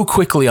so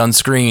quickly on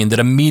screen that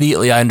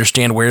immediately I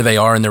understand where they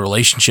are in their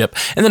relationship.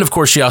 And then of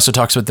course she also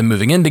talks about them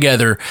moving in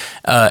together,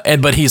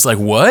 but he's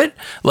like, what?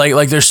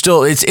 Like there's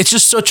still, it's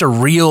just such a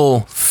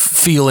real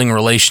feeling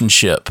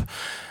relationship.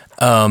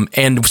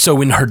 And so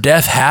when her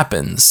death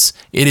happens,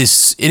 it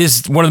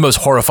is one of the most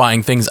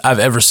horrifying things I've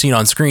ever seen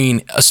on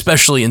screen,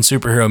 especially in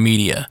superhero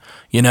media,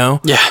 you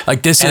know? Yeah.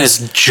 Like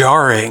it's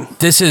jarring.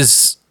 This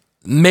is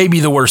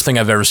maybe the worst thing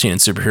I've ever seen in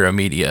superhero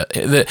media.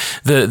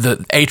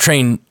 The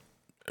A-Train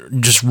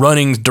just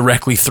running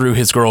directly through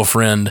his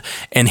girlfriend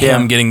and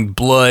him getting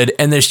blood,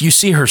 and you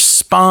see her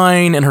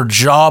spine and her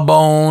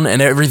jawbone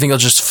and everything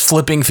else just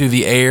flipping through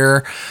the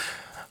air.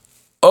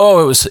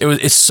 Oh,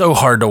 it's so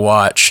hard to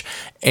watch,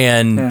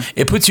 and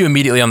it puts you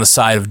immediately on the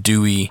side of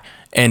Dewey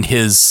and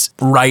his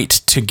right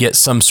to get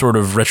some sort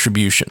of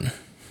retribution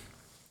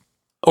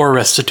or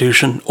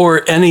restitution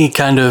or any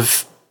kind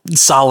of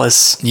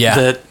solace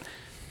that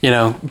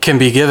can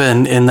be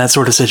given in that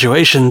sort of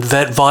situation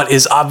that Vought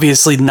is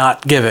obviously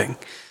not giving.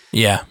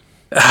 Yeah.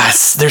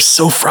 They're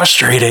so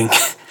frustrating.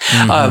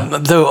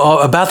 Mm-hmm. Though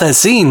about that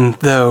scene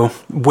though,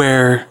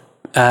 where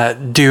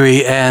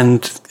Dewey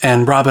and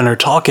Robin are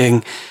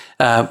talking,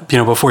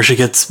 before she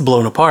gets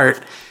blown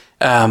apart,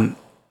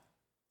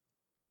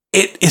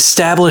 it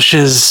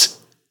establishes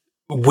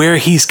where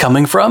he's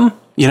coming from.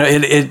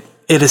 It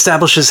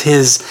establishes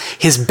his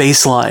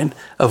baseline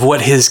of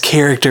what his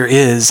character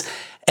is,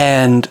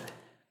 and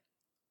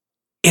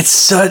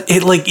it's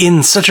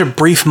in such a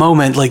brief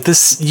moment like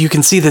this, you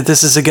can see that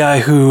this is a guy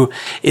who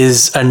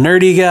is a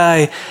nerdy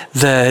guy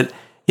that,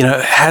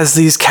 has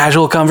these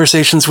casual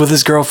conversations with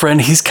his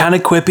girlfriend. He's kind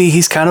of quippy.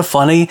 He's kind of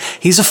funny.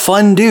 He's a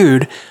fun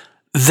dude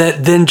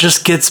that then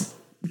just gets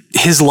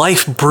his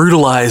life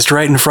brutalized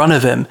right in front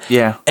of him.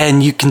 Yeah.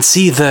 And you can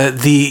see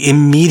the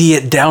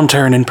immediate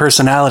downturn in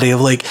personality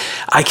of like,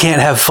 I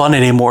can't have fun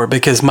anymore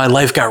because my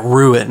life got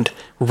ruined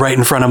right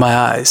in front of my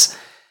eyes.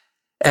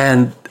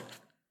 And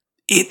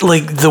it,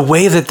 like, the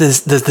way that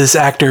this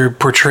actor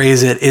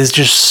portrays it is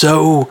just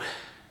so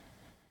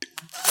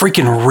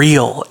freaking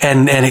real,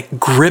 and it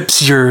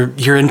grips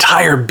your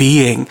entire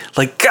being.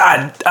 Like,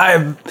 God,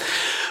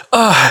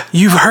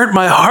 you've hurt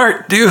my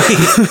heart, dude.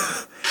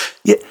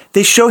 Yeah,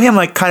 they show him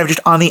like kind of just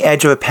on the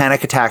edge of a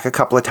panic attack a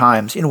couple of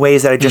times in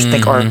ways that I just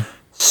think are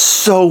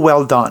so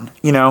well done.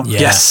 Yeah.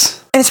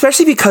 Yes. And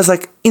especially because,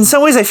 like, in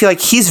some ways I feel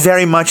like he's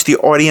very much the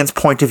audience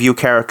point of view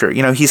character.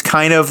 You know, he's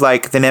kind of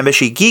like the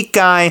nemesis geek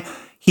guy.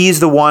 He's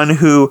the one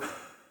who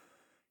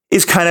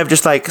is kind of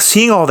just like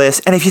seeing all this.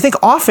 And if you think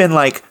often,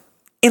 like,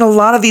 in a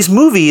lot of these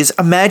movies,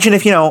 imagine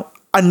if, you know,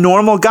 a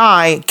normal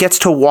guy gets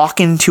to walk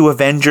into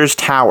Avengers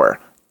Tower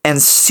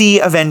and see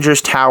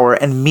Avengers Tower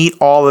and meet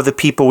all of the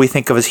people we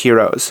think of as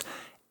heroes.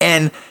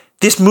 And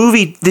this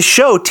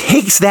show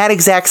takes that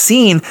exact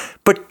scene,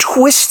 but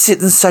twists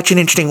it in such an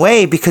interesting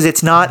way because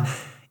it's not,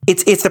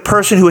 it's the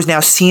person who has now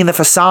seen the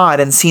facade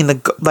and seen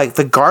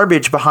the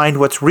garbage behind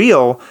what's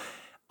real,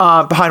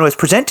 behind what's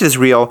presented as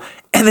real,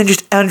 and then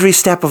just every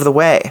step of the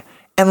way.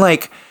 And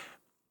like,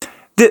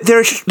 there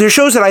are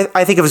shows that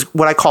I think of as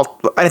what I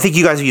call, I think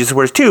you guys have used the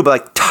words too, but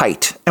like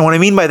tight. And what I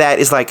mean by that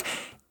is like,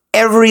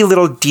 every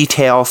little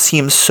detail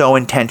seems so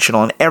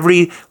intentional and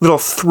every little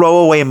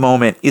throwaway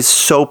moment is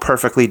so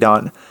perfectly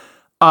done.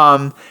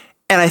 And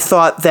I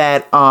thought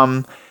that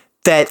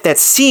that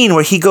scene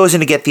where he goes in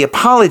to get the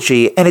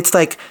apology and it's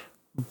like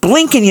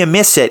blink and you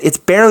miss it. It's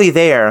barely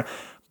there.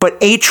 But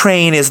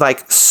A-Train is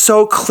like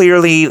so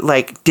clearly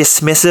like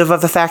dismissive of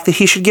the fact that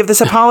he should give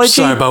this apology.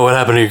 Sorry about what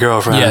happened to your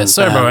girlfriend. Yeah,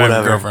 sorry about what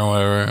happened to your girlfriend,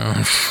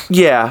 whatever.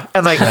 Yeah,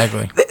 and like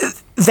Exactly.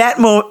 that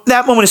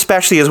moment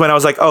especially is when I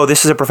was like, oh,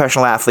 this is a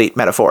professional athlete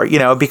metaphor, you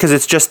know, because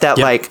it's just that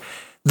like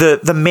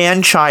the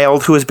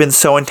man-child who has been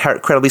so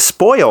incredibly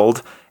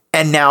spoiled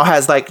and now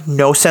has like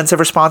no sense of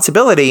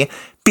responsibility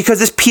because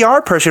this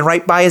PR person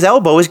right by his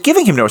elbow is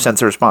giving him no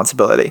sense of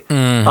responsibility.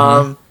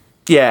 Mm-hmm.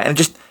 And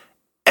just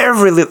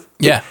every little...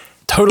 Yeah.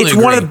 Totally it's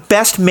agree. one of the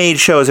best made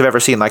shows I've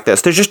ever seen like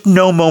this. There's just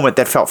no moment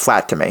that felt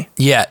flat to me.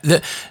 Yeah.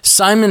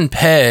 Simon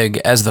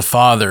Pegg as the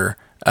father,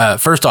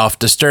 first off,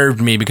 disturbed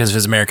me because of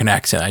his American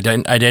accent.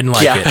 I didn't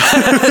like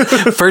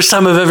it. First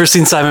time I've ever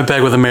seen Simon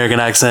Pegg with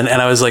American accent,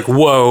 and I was like,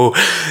 whoa.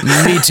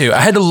 Me too. I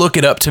had to look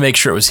it up to make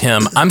sure it was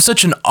him. I'm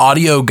such an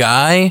audio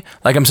guy.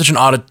 Like, I'm such an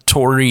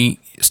auditory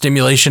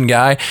stimulation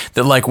guy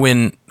that like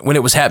when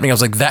it was happening, I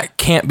was like, that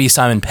can't be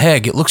Simon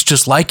Pegg. It looks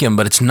just like him,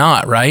 but it's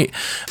not, right?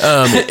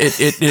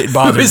 It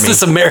bothered me. Who is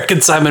this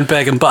American Simon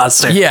Pegg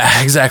imposter?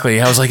 Yeah,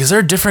 exactly. I was like, is there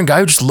a different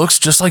guy who just looks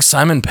just like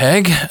Simon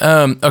Pegg?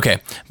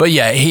 Okay. But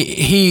yeah,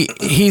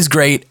 he's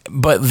great,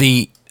 but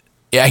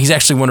he's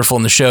actually wonderful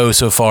in the show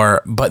so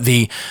far, but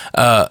the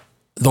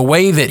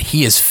way that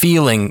he is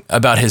feeling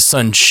about his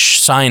son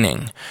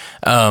signing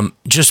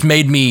just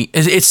made me...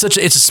 It's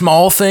a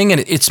small thing,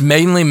 and it's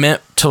mainly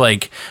meant to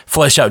like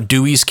flesh out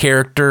Dewey's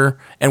character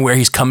and where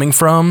he's coming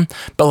from.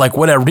 But like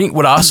what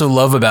I also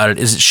love about it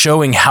is it's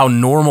showing how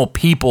normal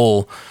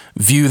people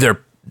view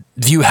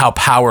how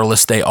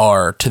powerless they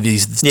are to the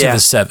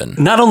seven.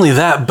 Not only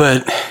that,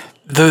 but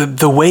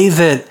the way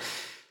that...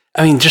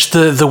 I mean, just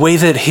the way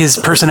that his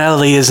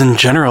personality is in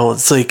general.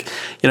 It's like,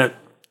 you know,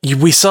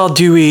 we saw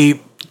Dewey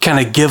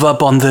kind of give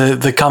up on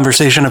the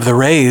conversation of the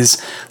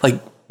Rays,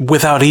 like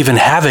without even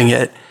having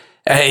it,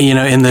 you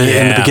know, in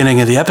the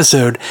beginning of the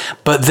episode.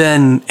 But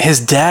then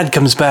his dad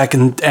comes back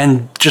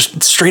and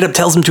just straight up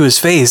tells him to his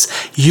face,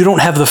 you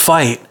don't have the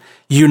fight.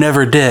 You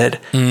never did.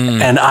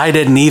 And I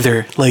didn't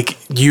either. Like,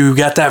 you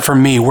got that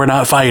from me. We're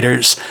not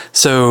fighters.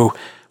 So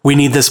we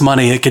need this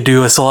money. It could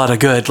do us a lot of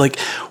good. Like,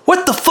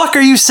 what the fuck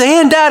are you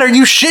saying, Dad? Are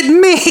you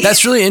shitting me?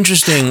 That's really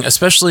interesting,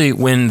 especially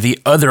when the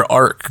other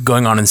arc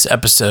going on in this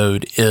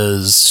episode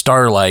is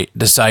Starlight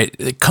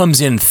comes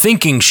in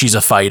thinking she's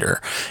a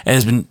fighter and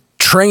has been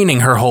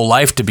training her whole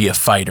life to be a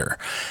fighter.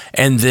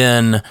 And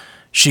then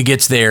she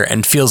gets there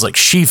and feels like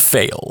she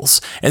fails.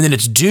 And then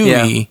it's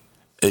Dewey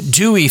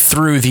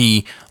through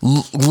the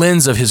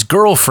lens of his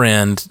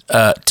girlfriend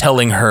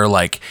telling her,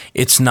 like,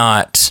 it's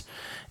not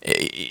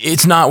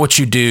what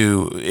you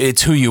do,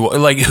 it's who you are.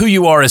 Like, who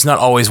you are is not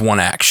always one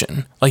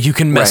action. Like, you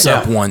can mess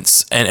up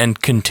once and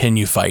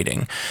continue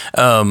fighting.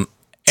 So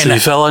you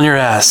fell on your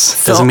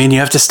ass. Doesn't mean you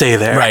have to stay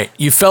there. Right.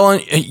 You fell on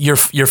your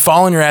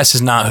fall on your ass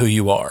is not who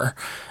you are.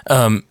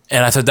 And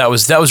I thought that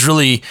was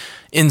really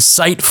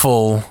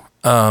insightful.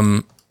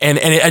 And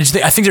I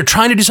think they're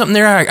trying to do something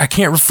there. I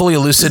can't fully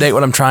elucidate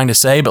what I'm trying to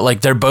say, but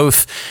like they're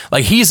both,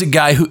 like, he's a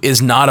guy who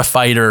is not a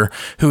fighter,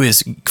 who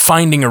is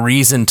finding a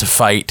reason to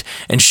fight,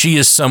 and she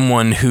is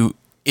someone who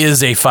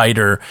is a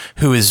fighter,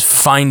 who is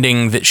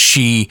finding that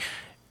she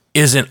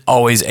isn't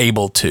always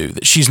able to,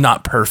 that she's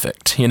not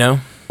perfect, you know?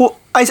 Well,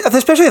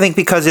 especially I think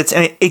because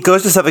it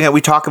goes to something that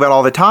we talk about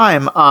all the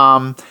time.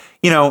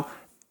 You know,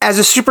 as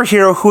a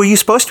superhero, who are you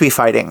supposed to be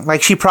fighting?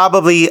 Like, she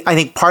probably, I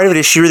think part of it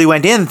is she really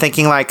went in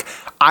thinking like,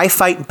 I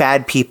fight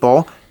bad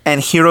people and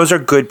heroes are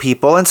good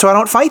people, and so I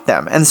don't fight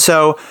them. And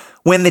so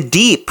when the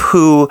Deep,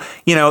 who,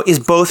 you know, is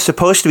both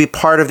supposed to be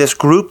part of this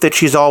group that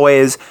she's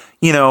always,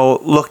 you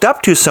know, looked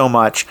up to so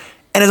much,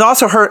 and is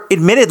also her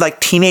admitted like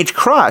teenage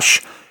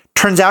crush,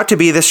 turns out to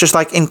be this just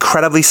like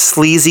incredibly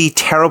sleazy,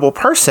 terrible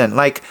person.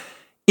 Like,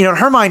 you know, in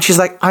her mind, she's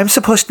like, I'm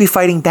supposed to be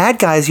fighting bad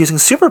guys using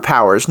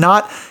superpowers,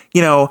 not,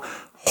 you know,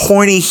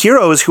 horny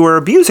heroes who are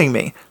abusing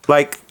me.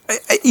 Like,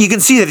 you can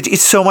see that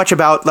it's so much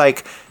about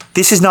like,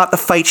 this is not the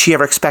fight she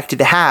ever expected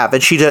to have.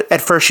 And at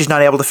first she's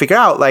not able to figure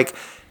out, like,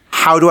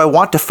 how do I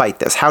want to fight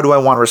this? How do I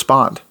want to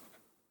respond?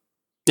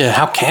 Yeah,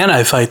 how can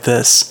I fight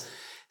this?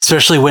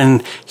 Especially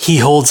when he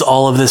holds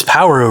all of this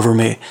power over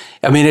me.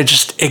 I mean,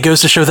 it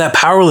goes to show that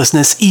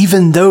powerlessness,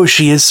 even though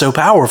she is so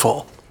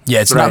powerful.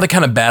 Yeah, it's not the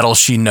kind of battle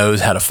she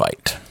knows how to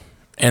fight.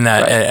 And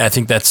I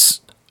think that's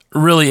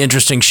really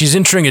interesting. She's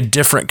entering a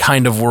different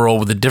kind of world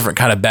with a different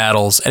kind of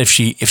battles. And if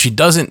she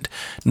doesn't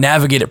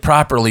navigate it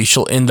properly,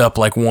 she'll end up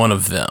like one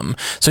of them.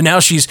 So now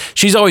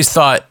she's always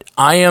thought,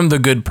 I am the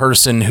good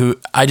person who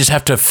I just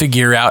have to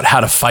figure out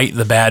how to fight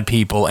the bad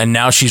people. And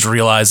now she's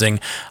realizing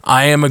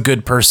I am a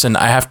good person.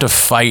 I have to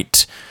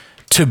fight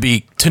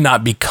to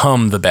not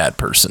become the bad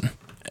person.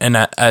 And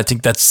I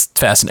think that's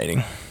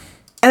fascinating.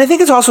 And I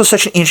think it's also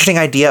such an interesting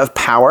idea of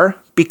power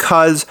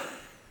because,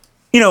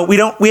 we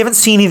haven't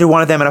seen either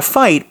one of them in a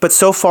fight, but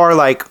so far,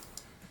 like,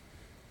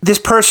 this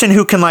person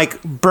who can, like,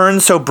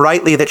 burn so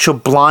brightly that she'll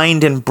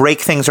blind and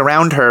break things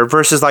around her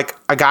versus, like,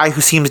 a guy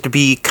who seems to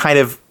be kind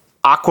of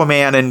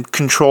Aquaman and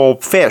control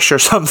fish or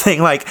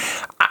something. Like,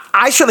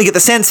 I certainly get the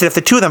sense that if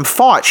the two of them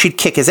fought, she'd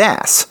kick his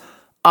ass.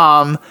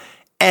 And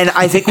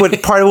I think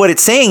part of what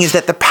it's saying is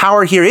that the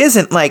power here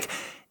isn't, like,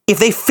 if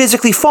they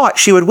physically fought,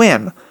 she would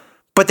win.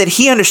 But that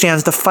he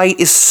understands the fight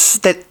is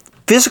that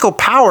physical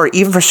power,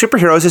 even for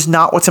superheroes, is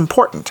not what's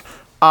important.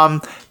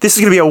 This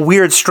is going to be a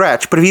weird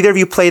stretch, but have either of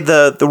you played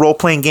the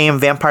role-playing game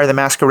Vampire the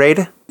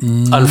Masquerade?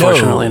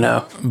 Unfortunately,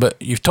 no. But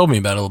you've told me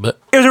about it a little bit.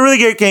 It was a really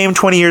great game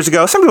 20 years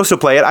ago. Some people still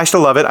play it. I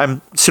still love it.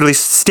 I'm literally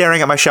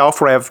staring at my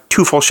shelf where I have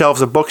 2 full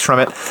shelves of books from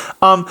it.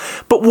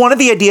 But one of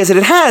the ideas that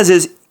it has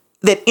is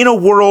that in a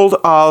world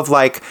of,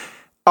 like,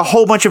 a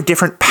whole bunch of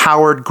different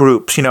powered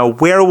groups,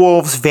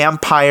 werewolves,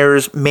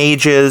 vampires,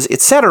 mages,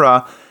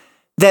 etc.,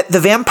 that the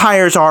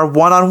vampires are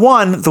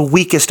one-on-one the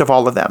weakest of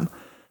all of them.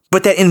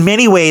 But that in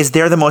many ways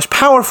they're the most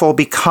powerful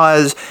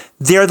because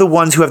they're the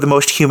ones who have the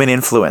most human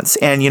influence.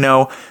 And,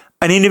 an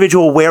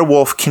individual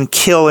werewolf can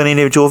kill an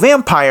individual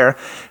vampire,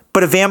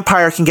 but a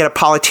vampire can get a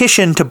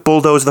politician to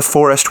bulldoze the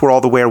forest where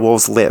all the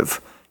werewolves live.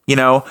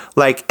 And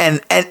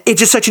it's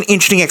just such an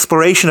interesting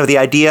exploration of the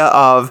idea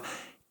of,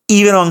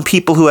 even among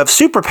people who have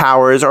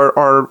superpowers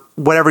or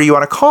whatever you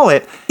want to call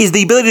it, is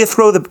the ability to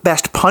throw the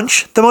best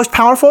punch the most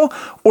powerful,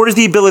 or is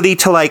the ability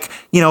to, like,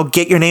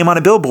 get your name on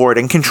a billboard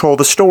and control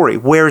the story?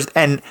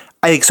 And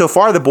I think so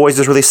far The Boys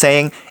is really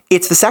saying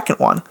it's the second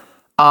one,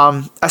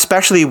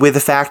 especially with the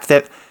fact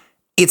that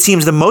it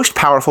seems the most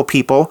powerful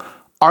people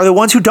are the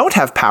ones who don't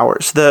have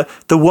powers. The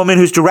woman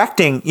who's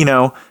directing,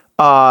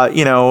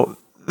 the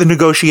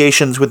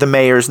negotiations with the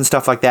mayors and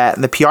stuff like that,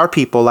 and the PR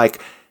people,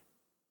 like,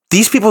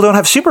 these people don't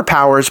have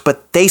superpowers,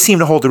 but they seem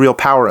to hold the real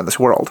power in this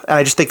world. And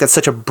I just think that's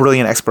such a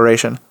brilliant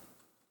exploration.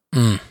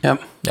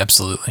 Yep.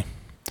 Absolutely.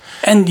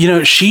 And,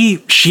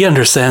 she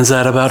understands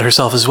that about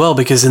herself as well,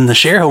 because in the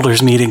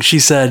shareholders meeting, she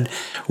said,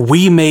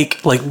 we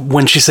make, like,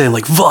 when she's saying,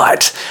 like,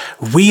 what?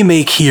 We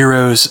make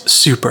heroes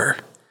super.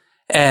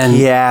 And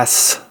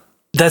yes.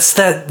 That's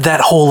that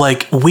whole,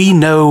 like, we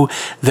know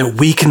that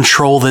we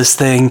control this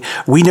thing.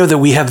 We know that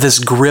we have this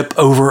grip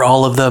over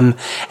all of them.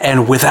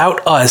 And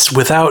without us,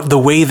 without the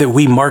way that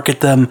we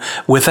market them,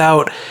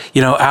 without,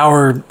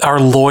 our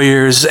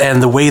lawyers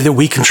and the way that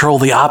we control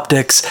the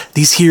optics,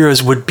 these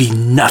heroes would be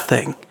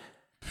nothing.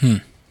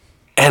 And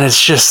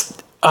it's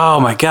just,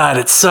 oh my God,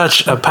 it's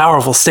such a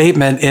powerful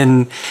statement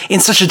in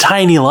such a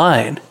tiny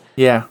line.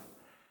 Yeah.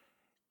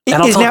 And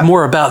I'll talk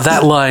more about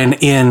that line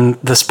in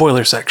the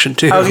spoiler section,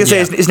 too. I was going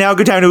to say, is now a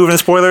good time to move into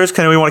spoilers?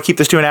 Because we want to keep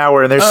this to an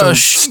hour, and there's some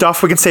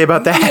stuff we can say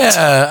about that.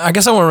 Yeah, I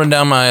guess I want to run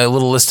down my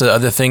little list of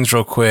other things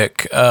real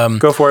quick.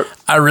 Go for it.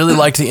 I really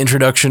liked the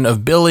introduction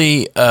of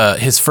Billy.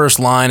 His first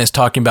line is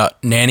talking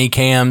about nanny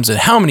cams, and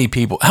how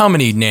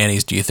many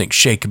nannies do you think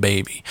shake a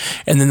baby?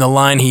 And then the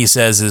line he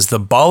says is, the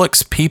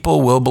bollocks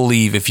people will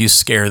believe if you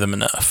scare them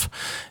enough.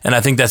 And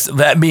I think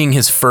that being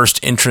his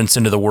first entrance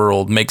into the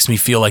world makes me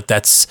feel like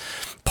that's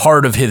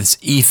part of his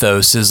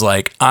ethos, is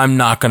like, I'm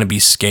not going to be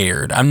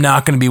scared. I'm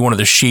not going to be one of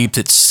the sheep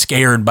that's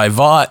scared by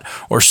Vought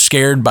or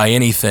scared by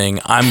anything.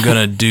 I'm going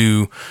to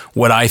do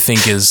what I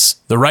think is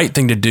the right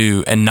thing to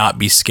do and not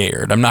be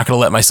scared. I'm not going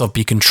to let myself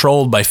be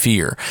controlled by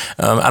fear.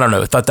 I don't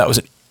know. I thought that was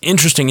an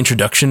interesting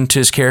introduction to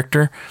his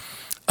character.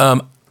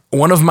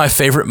 One of my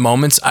favorite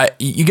moments,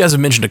 you guys have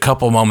mentioned a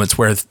couple of moments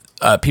where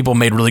people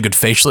made really good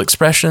facial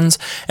expressions,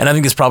 and I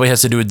think this probably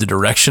has to do with the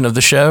direction of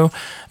the show,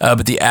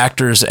 but the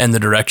actors and the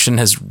direction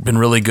has been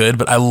really good.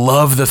 But I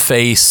love the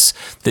face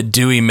that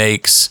Dewey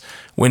makes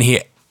when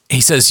he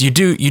says, you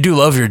do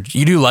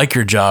like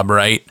your job,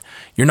 right?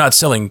 You're not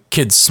selling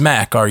kids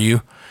smack, are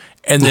you?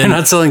 And then you're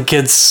not selling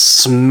kids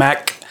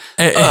smack.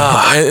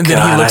 And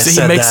then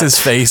he makes his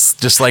face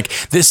just like,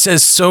 this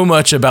says so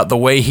much about the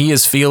way he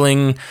is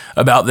feeling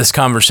about this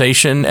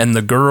conversation and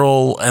the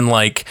girl, and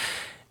like,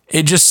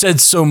 it just said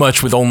so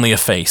much with only a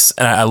face,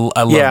 and I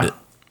loved it.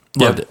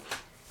 Loved it.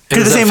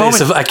 Because the same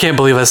moment, I can't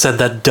believe I said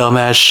that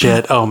dumbass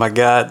shit. Oh my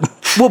God.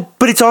 Well,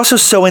 but it's also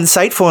so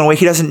insightful in a way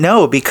he doesn't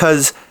know,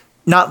 because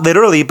not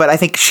literally, but I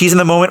think she's in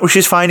the moment where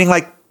she's finding,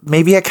 like,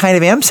 maybe I kind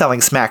of am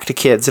selling smack to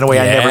kids in a way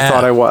I never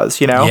thought I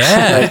was,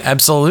 Yeah,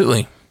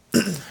 absolutely.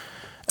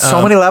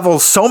 So many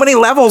levels on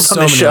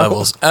the show.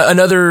 Levels.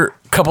 Another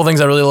couple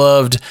things I really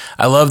loved.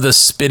 I love the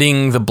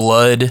spitting the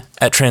blood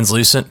at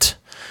Translucent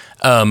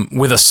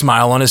with a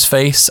smile on his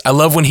face. I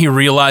love when he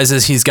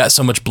realizes he's got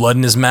so much blood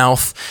in his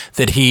mouth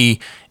that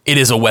it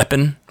is a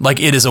weapon. Like,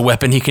 it is a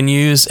weapon he can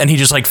use. And he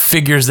just, like,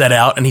 figures that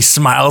out, and he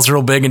smiles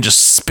real big and just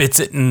spits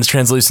it in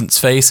Translucent's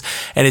face.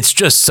 And it's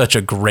just such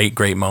a great,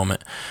 great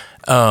moment.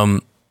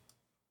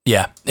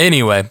 Yeah.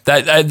 Anyway,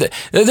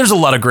 there's a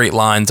lot of great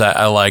lines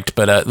I liked,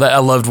 but I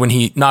loved when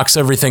he knocks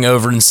everything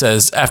over and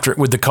says,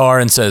 with the car,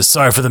 and says,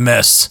 "Sorry for the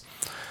mess."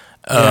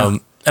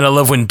 And I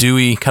love when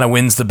Dewey kind of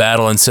wins the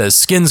battle and says,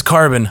 "Skin's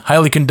carbon,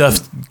 highly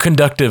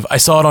conductive. I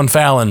saw it on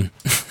Fallon."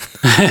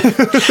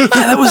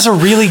 That was a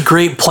really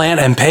great plan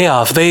and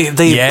payoff. They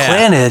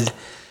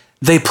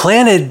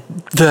planted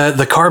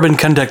the carbon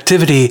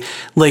conductivity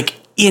like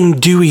in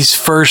Dewey's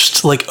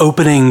first like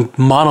opening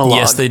monologue.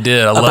 Yes, they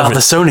did. I about love the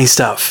Sony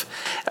stuff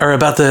or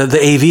about the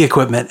AV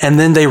equipment, and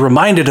then they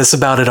reminded us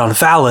about it on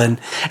Fallon,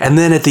 and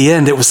then at the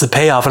end it was the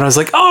payoff, and I was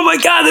like, "Oh my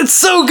god, it's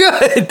so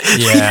good!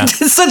 Yeah, you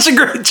did such a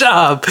great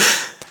job."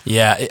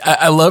 Yeah,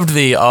 I loved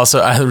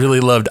I really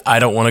loved "I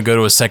don't want to go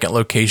to a second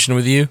location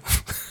with you."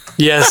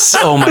 Yes.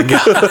 Oh my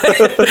god.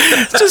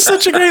 Just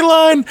such a great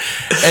line.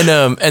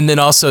 And then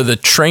also the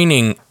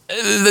training.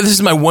 This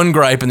is my one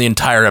gripe in the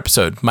entire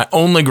episode. My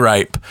only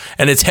gripe,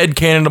 and it's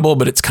headcanonable,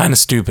 but it's kind of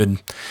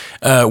stupid.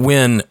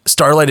 When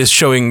Starlight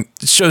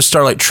shows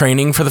Starlight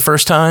training for the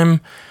first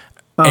time,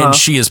 and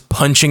she is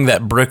punching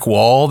that brick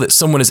wall that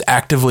someone is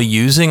actively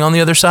using on the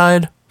other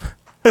side.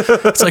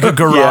 It's like a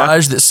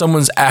garage that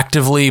someone's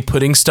actively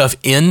putting stuff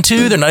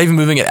into. They're not even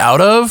moving it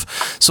out of.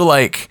 So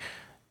like,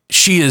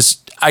 she is,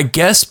 I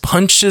guess,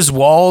 punches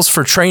walls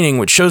for training,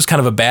 which shows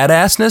kind of a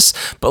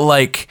badassness, but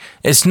like,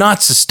 it's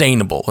not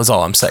sustainable is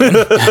all I'm saying.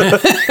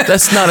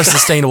 That's not a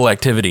sustainable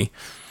activity.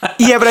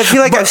 Yeah, but I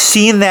feel like I've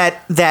seen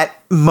that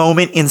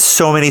moment in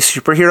so many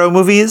superhero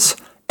movies,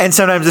 and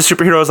sometimes the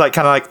superhero is like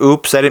kind of like,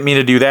 "Oops, I didn't mean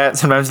to do that."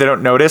 Sometimes they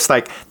don't notice.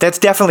 Like, that's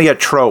definitely a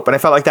trope, and I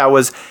felt like that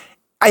was,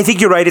 I think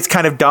you're right, it's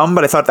kind of dumb,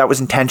 but I thought that was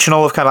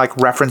intentional of kind of like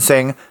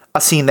referencing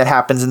a scene that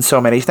happens in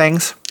so many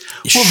things.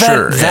 Well,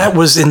 that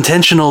was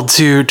intentional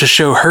to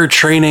show her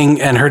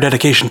training and her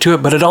dedication to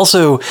it, but it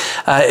also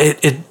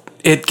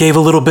it gave a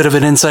little bit of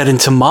an insight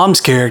into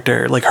Mom's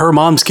character, like her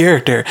mom's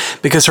character,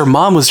 because her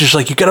mom was just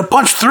like, "You got to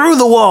punch through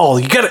the wall.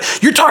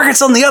 Your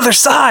target's on the other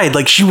side."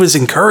 Like, she was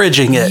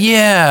encouraging it.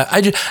 Yeah,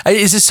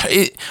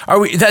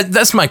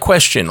 that's my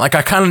question. Like,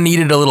 I kind of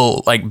needed a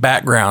little like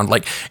background.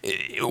 Like,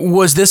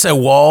 was this a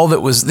wall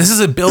this is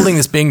a building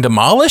that's being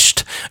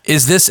demolished?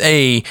 Is this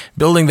a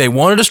building they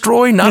want to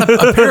destroy?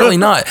 Apparently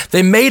not.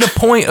 They made a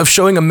point of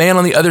showing a man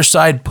on the other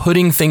side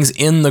putting things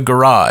in the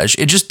garage.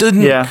 It just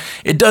didn't. Yeah.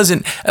 It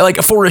doesn't, like,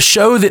 for a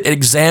show that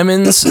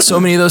examines so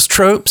many of those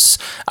tropes,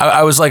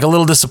 I was like a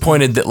little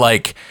disappointed that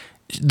like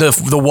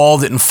the wall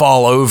didn't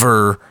fall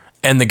over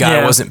and the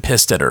guy wasn't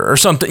pissed at her or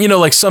something,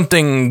 like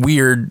something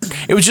weird.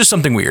 It was just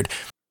something weird.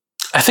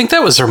 I think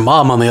that was her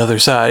mom on the other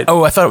side.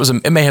 Oh,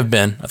 it may have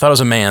been. I thought it was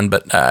a man,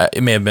 but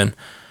it may have been.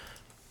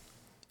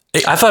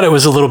 I thought it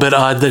was a little bit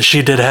odd that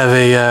she did have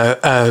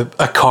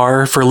a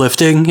car for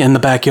lifting in the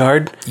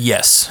backyard.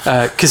 Yes.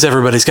 Because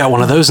everybody's got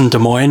one of those in Des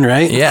Moines,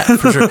 right? Yeah,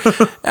 for sure.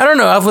 I don't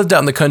know. I've lived out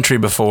in the country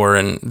before,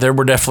 and there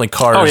were definitely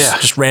cars,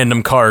 just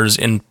random cars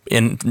in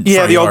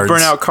the old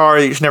burnout car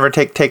that you should never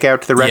take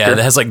out to the wrecker. Yeah,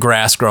 that has like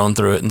grass growing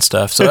through it and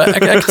stuff. So I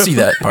can see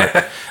that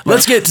part.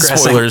 Let's get to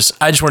spoilers.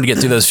 I just wanted to get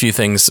through those few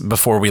things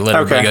before we let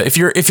everybody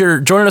go. If you're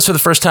joining us for the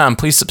first time,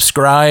 please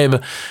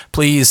subscribe.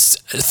 Please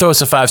throw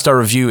us a 5-star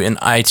review in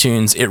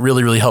iTunes. It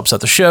really, really helps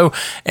out the show.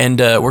 And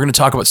we're going to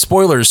talk about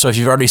spoilers. So if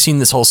you've already seen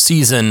this whole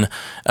season,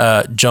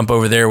 jump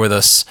over there with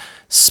us.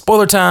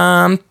 Spoiler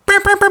time.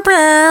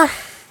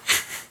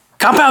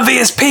 Compound V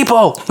is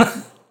people.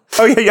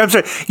 Oh, yeah, I'm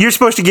sorry. You're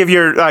supposed to give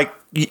your, like,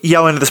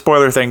 yell into the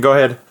spoiler thing. Go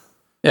ahead.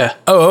 Yeah.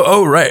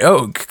 Oh, right.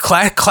 Oh,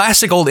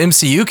 classic old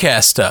MCU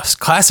cast stuff.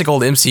 Classic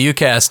old MCU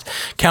cast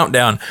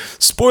countdown.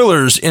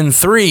 Spoilers in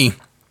 3,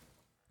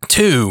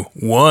 2,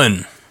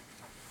 1.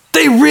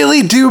 They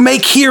really do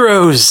make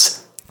heroes.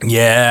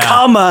 Yeah.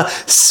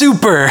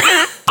 Super.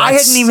 I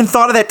hadn't even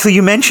thought of that till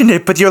you mentioned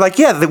it, but you're like,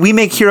 yeah, that we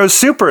make heroes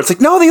super. It's like,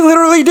 no, they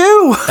literally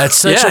do. That's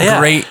such a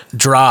great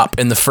drop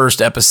in the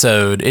first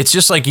episode. It's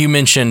just like you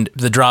mentioned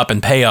the drop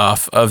and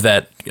payoff of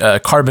that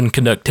carbon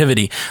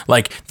conductivity.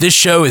 Like, this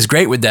show is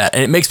great with that,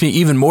 and it makes me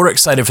even more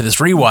excited for this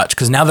rewatch,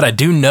 because now that I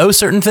do know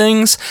certain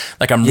things,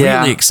 like, I'm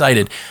really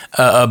excited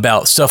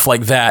about stuff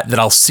like that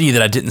I'll see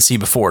that I didn't see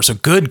before. So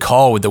good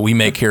call with the We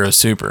Make Heroes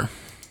Super.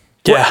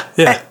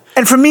 Yeah.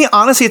 And for me,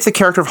 honestly, it's the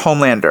character of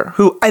Homelander,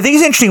 who I think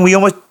is interesting. We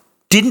almost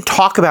didn't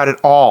talk about it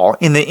all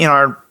in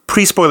our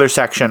pre-spoiler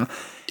section.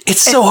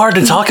 It's so hard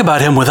to talk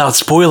about him without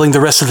spoiling the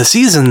rest of the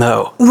season,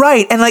 though.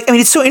 Right. And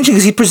it's so interesting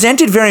because he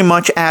presented very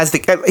much as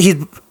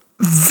he's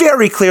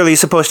very clearly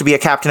supposed to be a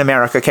Captain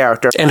America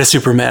character. And a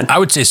Superman. I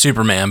would say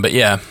Superman, but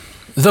yeah.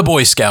 The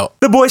Boy Scout.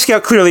 The Boy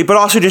Scout, clearly, but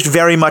also just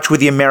very much with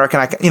the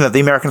American, the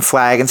American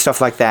flag and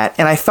stuff like that.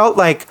 And I felt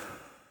like,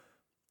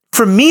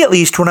 for me at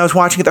least, when I was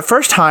watching it the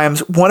first times,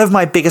 one of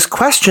my biggest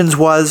questions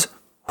was,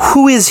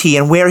 who is he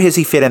and where has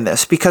he fit in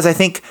this? Because I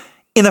think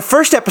in the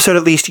first episode,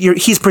 at least,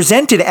 he's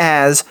presented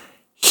as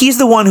he's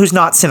the one who's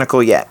not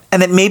cynical yet.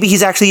 And that maybe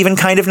he's actually even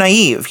kind of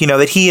naive,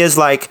 that he is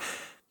like,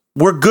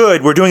 we're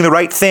good, we're doing the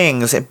right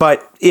things.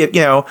 But,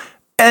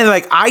 and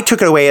like I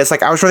took it away as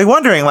like, I was really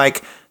wondering,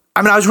 like,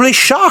 I was really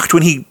shocked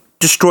when he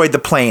destroyed the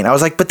plane. I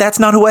was like, but that's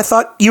not who I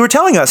thought you were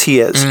telling us he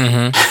is.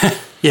 Mm-hmm.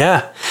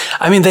 Yeah.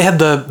 I mean, they had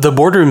the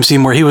boardroom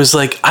scene where he was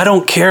like, I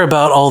don't care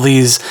about all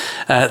these,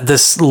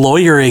 this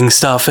lawyering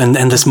stuff and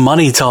this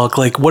money talk.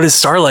 Like, what is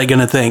Starlight going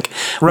to think?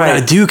 Right.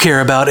 What I do care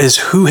about is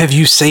who have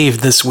you saved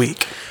this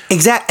week?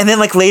 Exactly. And then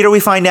like later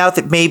we find out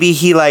that maybe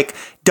he like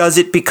does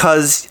it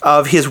because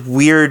of his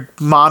weird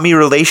mommy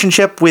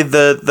relationship with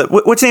the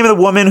what's the name of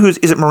the woman is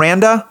it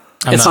Miranda?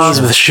 It's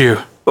Elizabeth Shue.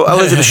 Oh,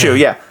 Elizabeth Shue,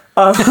 yeah.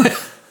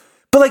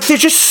 But like,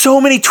 there's just so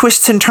many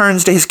twists and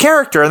turns to his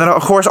character, and then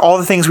of course all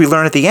the things we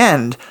learn at the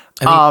end.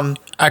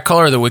 I call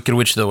her the Wicked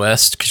Witch of the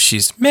West because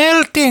she's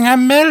melting.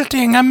 I'm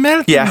melting. I'm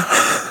melting.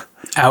 Yeah.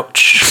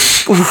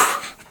 Ouch.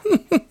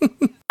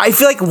 I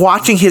feel like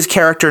watching his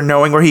character,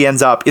 knowing where he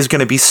ends up, is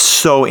going to be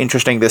so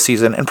interesting this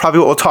season, and probably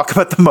what we'll talk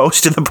about the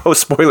most in the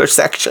post-spoiler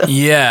section.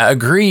 Yeah,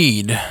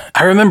 agreed.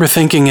 I remember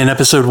thinking in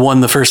episode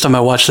 1, the first time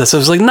I watched this, I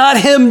was like, not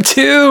him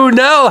too!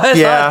 No, I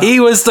thought he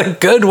was the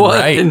good one.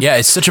 Right, yeah,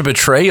 it's such a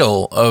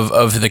betrayal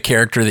of the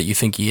character that you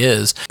think he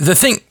is. The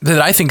thing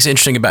that I think is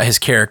interesting about his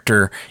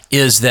character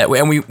is that,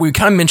 and we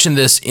kind of mentioned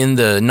this in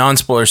the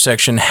non-spoiler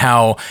section,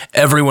 how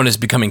everyone is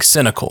becoming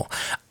cynical.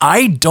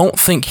 I don't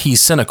think he's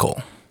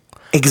cynical.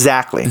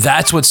 Exactly.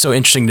 That's what's so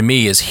interesting to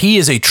me is he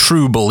is a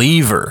true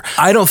believer.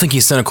 I don't think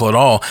he's cynical at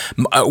all.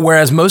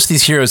 Whereas most of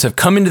these heroes have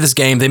come into this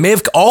game, they may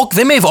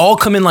have all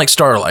come in like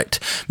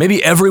Starlight.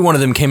 Maybe every one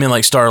of them came in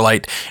like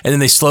Starlight, and then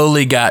they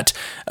slowly got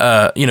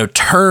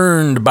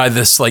turned by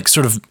this like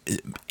sort of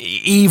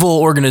evil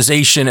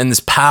organization and this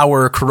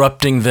power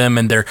corrupting them,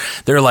 and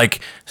they're like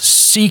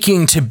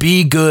seeking to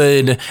be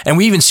good. And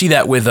we even see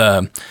that with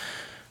the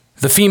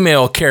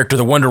female character,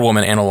 the Wonder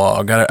Woman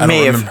analog. I don't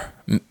remember.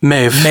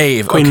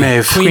 Maeve. Queen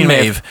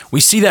Maeve. We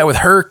see that with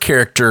her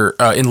character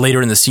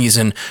later in the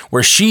season,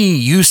 where she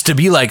used to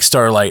be like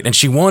Starlight and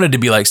she wanted to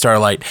be like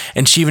Starlight,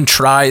 and she even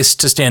tries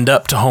to stand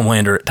up to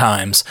Homelander at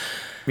times.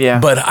 Yeah.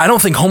 But I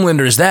don't think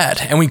Homelander is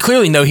that. And we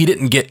clearly know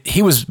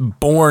he was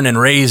born and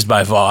raised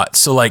by Vought.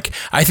 So like,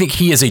 I think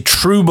he is a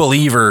true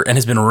believer and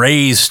has been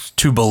raised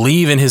to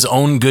believe in his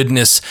own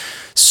goodness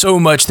so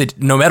much that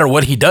no matter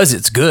what he does,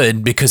 it's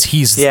good because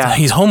he's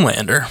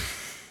Homelander.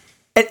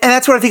 And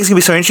that's what I think is going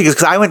to be so interesting, is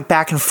because I went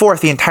back and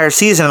forth the entire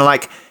season and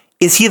like,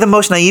 is he the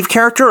most naive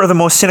character or the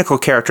most cynical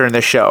character in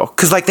this show?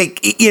 Because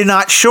like you're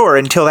not sure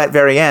until that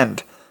very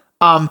end.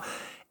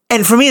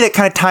 And for me, that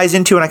kind of ties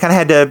into, and I kind of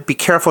had to be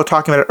careful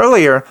talking about it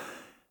earlier,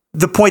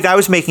 the point I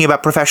was making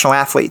about professional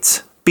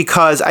athletes.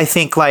 Because I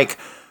think like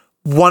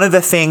one of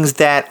the things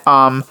that,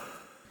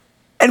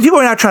 and people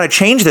are now trying to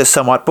change this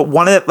somewhat, but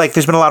one of the, like,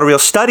 there's been a lot of real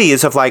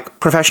studies of like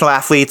professional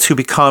athletes who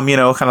become, kind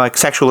of like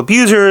sexual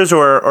abusers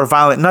or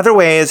violent in other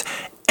ways.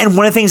 And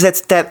one of the things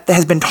that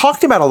has been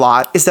talked about a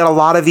lot is that a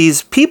lot of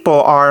these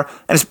people are,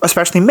 and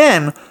especially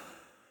men,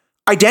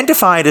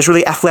 identified as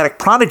really athletic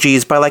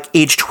prodigies by like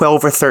age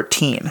 12 or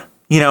 13,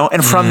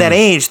 and from that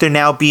age, they're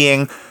now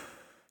being,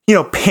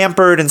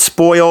 pampered and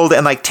spoiled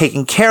and like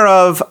taken care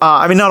of.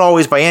 I mean, not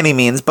always by any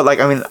means, but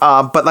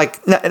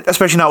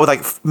especially not with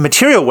like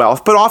material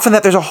wealth, but often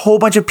that there's a whole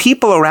bunch of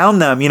people around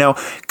them,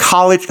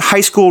 college,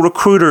 high school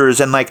recruiters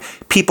and like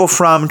people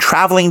from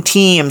traveling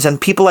teams and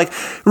people like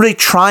really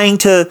trying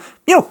to,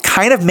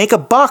 kind of make a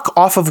buck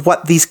off of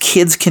what these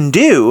kids can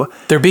do.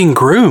 They're being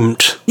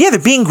groomed. Yeah, they're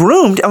being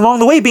groomed along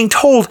the way, being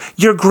told,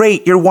 you're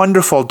great, you're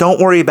wonderful,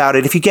 don't worry about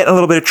it. If you get in a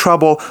little bit of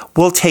trouble,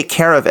 we'll take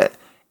care of it.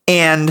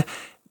 And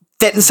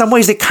that in some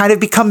ways they kind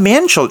of become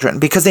man children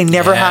because they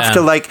never have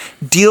to like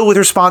deal with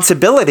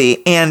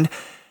responsibility. And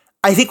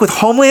I think with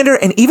Homelander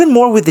and even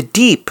more with the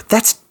Deep,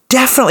 that's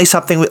definitely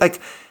something like,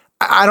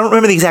 I don't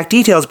remember the exact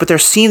details, but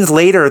there's scenes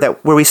later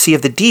where we see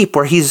of the Deep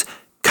where he's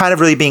kind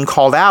of really being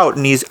called out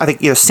and he's, I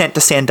think, sent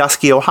to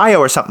Sandusky, Ohio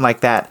or something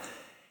like that.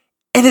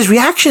 And his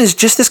reaction is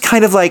just this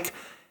kind of like,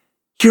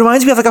 he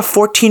reminds me of like a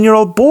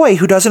 14-year-old boy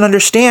who doesn't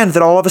understand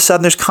that all of a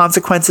sudden there's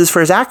consequences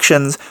for his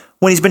actions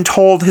when he's been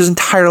told his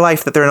entire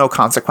life that there are no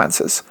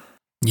consequences.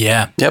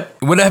 Yeah. Yep.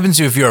 What happens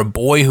if you're a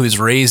boy who is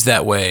raised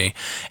that way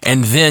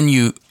and then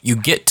you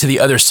get to the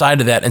other side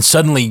of that and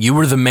suddenly you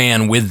were the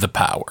man with the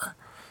power?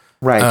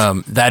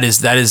 Right. That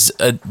is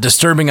a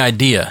disturbing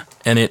idea,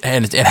 and it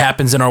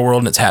happens in our world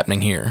and it's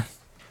happening here.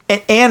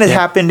 And it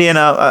happened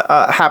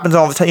happens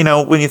all the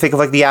time, when you think of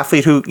like the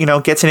athlete who,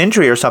 gets an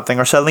injury or something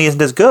or suddenly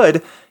isn't as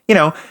good,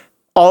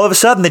 all of a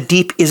sudden the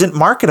Deep isn't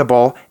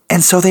marketable.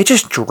 And so they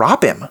just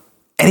drop him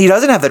and he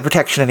doesn't have that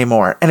protection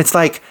anymore. And it's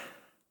like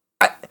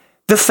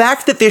the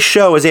fact that this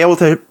show is able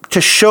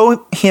to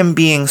show him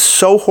being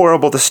so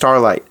horrible to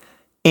Starlight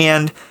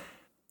and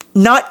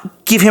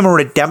not give him a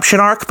redemption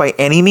arc by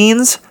any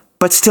means,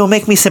 but still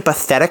make me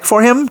sympathetic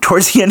for him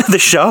towards the end of the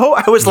show.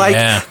 I was like,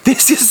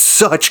 this is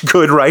such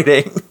good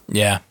writing.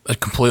 Yeah, I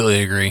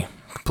completely agree.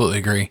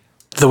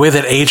 the way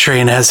that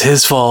A-Train has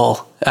his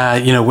fall,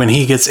 when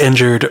he gets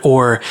injured,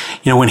 or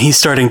when he's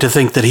starting to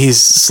think that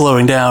he's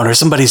slowing down, or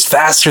somebody's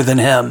faster than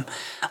him,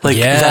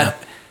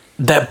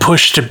 that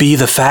push to be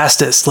the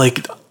fastest.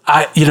 Like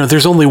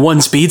there's only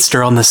one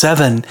speedster on the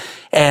 7,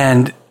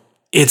 and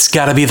it's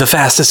got to be the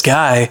fastest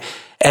guy,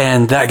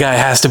 and that guy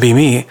has to be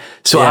me.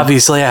 So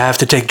obviously I have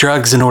to take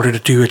drugs in order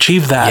to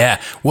achieve that.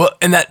 Yeah. Well,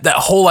 and that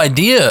whole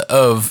idea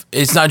of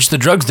it's not just the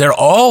drugs, they're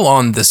all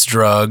on this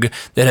drug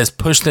that has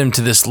pushed them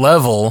to this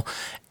level,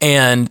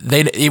 and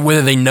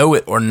whether they know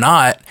it or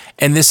not.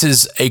 And this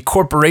is a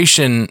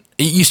corporation.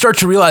 You start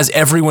to realize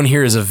everyone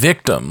here is a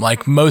victim.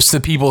 Like, most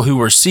of the people who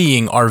we're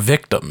seeing are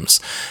victims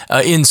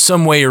in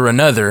some way or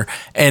another.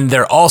 And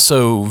they're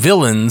also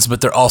villains, but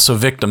they're also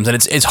victims. And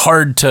it's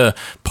hard to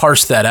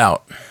parse that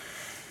out.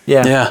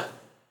 Yeah.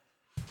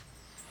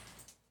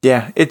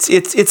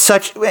 It's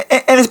such,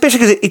 and especially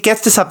because it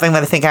gets to something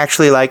that I think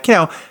actually, like,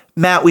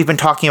 Matt, we've been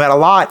talking about a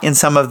lot in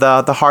some of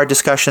the hard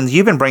discussions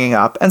you've been bringing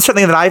up, and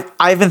certainly that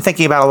I've been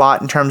thinking about a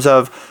lot in terms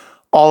of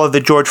all of the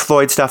George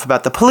Floyd stuff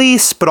about the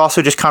police, but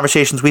also just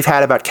conversations we've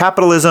had about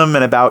capitalism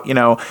and about,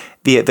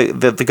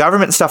 the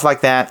government and stuff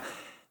like that,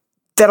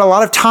 that a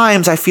lot of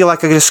times I feel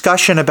like a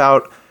discussion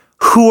about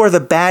who are the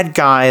bad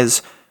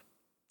guys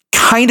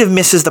kind of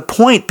misses the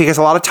point, because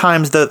a lot of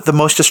times the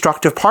most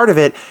destructive part of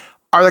it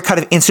are the kind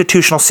of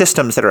institutional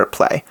systems that are at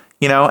play,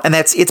 and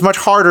it's much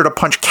harder to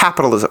punch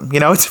capitalism.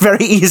 It's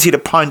very easy to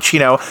punch,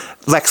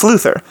 Lex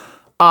Luthor.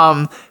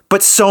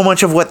 But so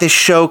much of what this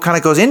show kind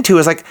of goes into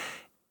is like,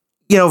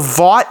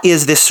 Vought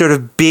is this sort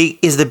of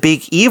the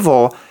big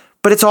evil,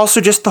 but it's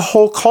also just the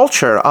whole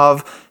culture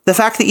of the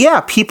fact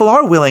that, people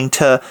are willing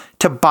to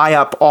buy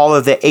up all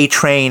of the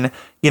A-Train,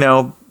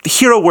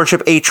 hero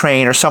worship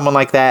A-Train or someone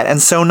like that,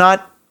 and so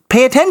not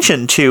pay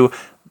attention to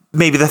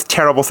maybe the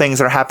terrible things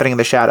that are happening in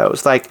the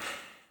shadows. Like,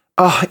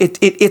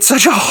 it's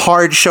such a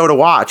hard show to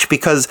watch,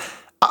 because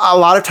a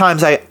lot of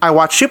times I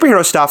watch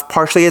superhero stuff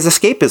partially as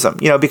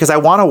escapism, because I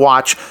want to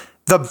watch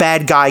the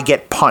bad guy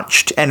get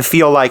punched and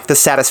feel like the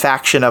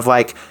satisfaction of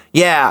like,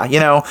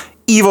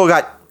 evil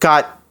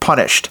got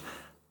punished.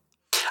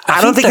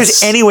 I don't think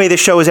there's any way the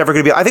show is ever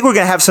going to be. I think we're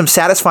going to have some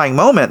satisfying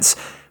moments,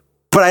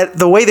 but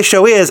the way the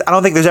show is, I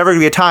don't think there's ever going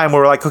to be a time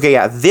where we're like,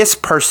 okay, this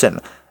person,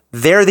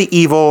 they're the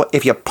evil.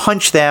 If you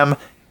punch them,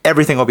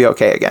 everything will be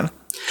okay again.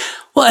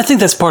 Well, I think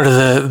that's part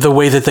of the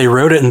way that they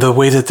wrote it and the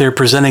way that they're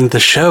presenting the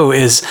show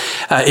is,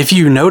 if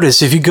you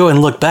notice, if you go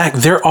and look back,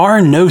 there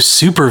are no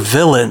super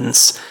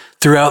villains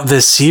throughout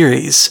this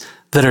series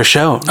that are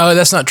shown. Oh,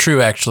 that's not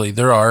true. Actually,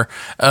 there are,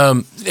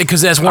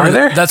 because that's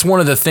one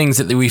of the things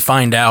that we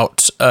find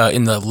out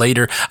in the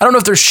later. I don't know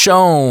if they're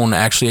shown.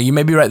 Actually, you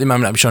may be right; they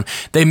might not be shown.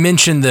 They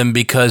mention them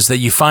because that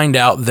you find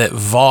out that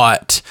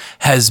Vought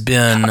has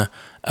been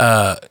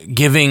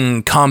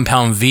giving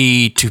Compound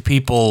V to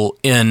people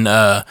in.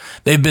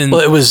 They've been.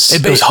 Well, it was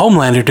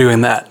Homelander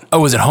doing that. Oh,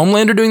 was it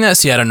Homelander doing that?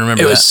 See, I don't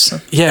remember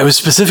that. It was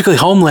specifically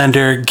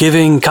Homelander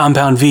giving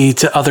Compound V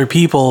to other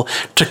people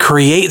to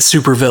create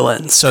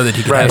supervillains, so that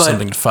he could have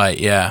something to fight.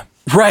 Yeah.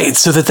 Right,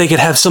 so that they could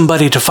have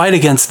somebody to fight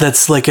against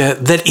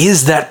that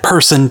is that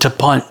person to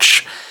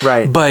punch.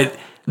 Right. But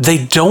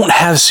they don't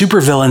have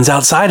supervillains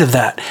outside of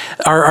that.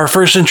 Our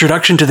first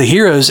introduction to the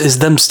heroes is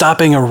them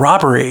stopping a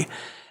robbery,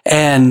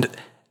 and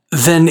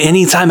then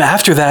any time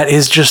after that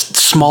is just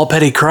small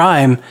petty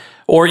crime.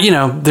 Or,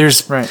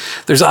 there's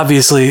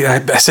obviously, I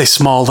say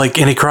small, like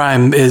any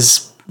crime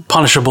is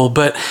punishable,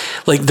 but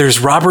like there's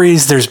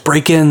robberies, there's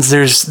break-ins,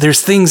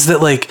 there's things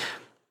that like,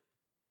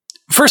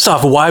 first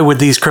off, why would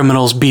these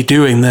criminals be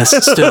doing this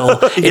still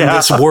in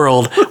this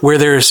world where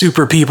there are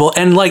super people,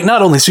 and like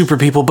not only super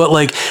people, but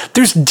like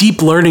there's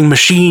deep learning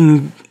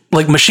machine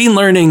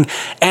learning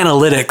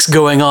analytics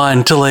going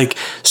on to like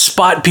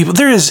spot people.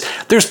 There's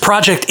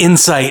Project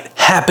Insight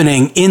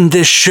happening in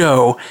this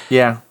show.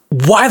 Yeah.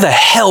 Why the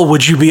hell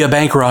would you be a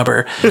bank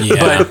robber? Yeah.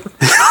 But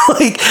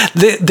like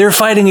they're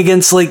fighting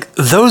against like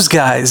those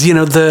guys,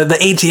 the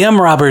ATM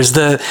robbers,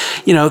 the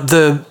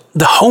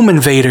home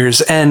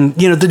invaders, and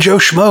the Joe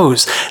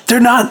Schmoes.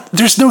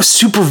 There's no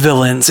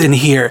supervillains in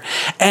here.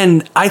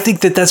 And I think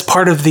that that's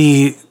part of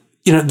the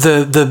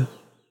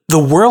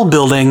world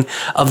building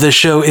of this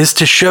show is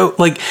to show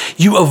like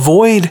you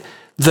avoid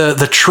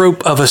the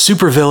trope of a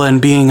supervillain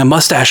being a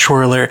mustache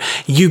twirler.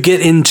 You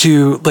get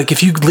into, like,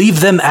 if you leave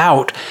them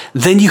out,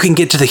 then you can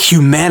get to the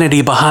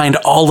humanity behind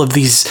all of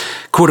these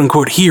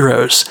quote-unquote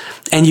heroes,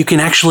 and you can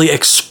actually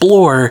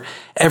explore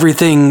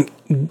everything.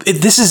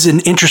 This is an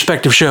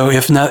introspective show,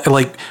 if not,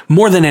 like,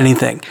 more than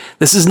anything.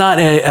 This is not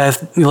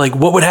like,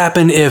 what would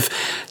happen if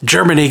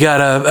Germany got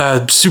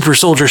a super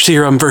soldier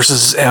serum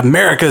versus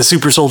America's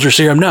super soldier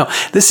serum? No,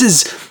 this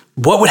is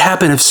what would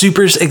happen if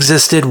supers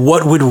existed.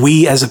 What would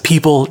we as a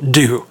people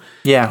do?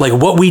 Yeah. Like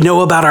what we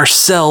know about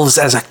ourselves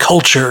as a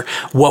culture,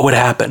 what would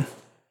happen?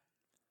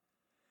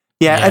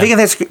 Yeah, I think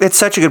that's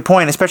such a good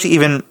point, especially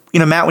even,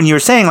 Matt, when you were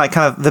saying like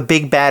kind of the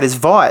big bad is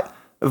Voight,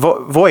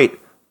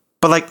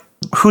 but like,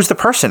 who's the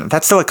person?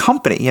 That's still a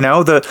company,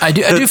 I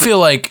do feel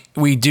like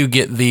we do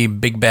get the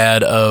big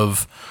bad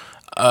of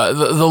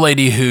the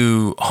lady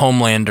who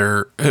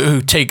Homelander,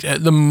 who take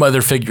the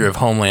mother figure of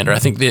Homelander. I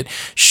think that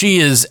she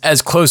is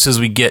as close as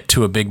we get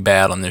to a big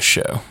bad on this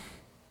show.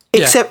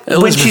 Except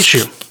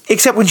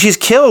when she's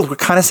killed, we're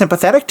kind of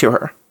sympathetic to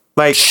her.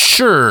 Like,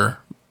 sure.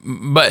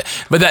 But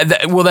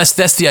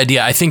that's the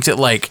idea. I think that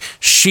like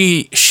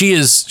she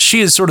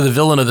is sort of the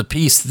villain of the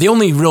piece, the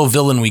only real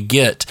villain we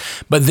get.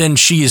 But then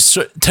she is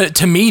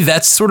to me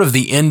that's sort of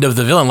the end of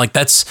the villain. Like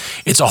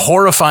it's a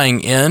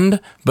horrifying end,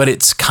 but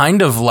it's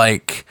kind of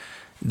like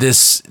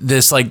this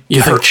like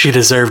you think she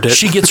deserved it.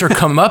 She gets her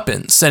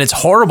comeuppance, and it's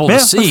horrible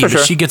to see. But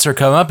she gets her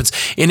comeuppance.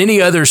 In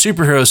any other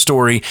superhero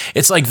story,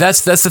 it's like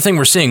that's the thing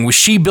we're seeing.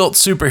 She built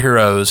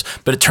superheroes,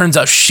 but it turns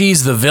out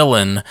she's the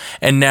villain,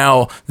 and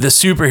now the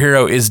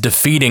superhero is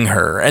defeating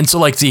her. And so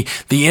like the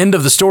end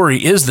of the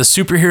story is the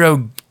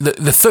superhero.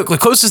 The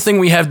closest thing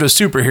we have to a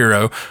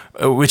superhero,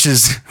 which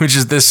is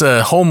this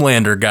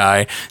Homelander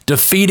guy,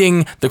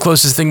 defeating the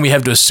closest thing we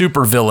have to a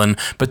supervillain,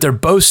 but they're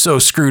both so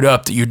screwed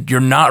up that you're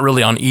not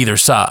really on either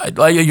side.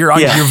 Like you're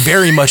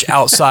very much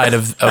outside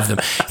of them.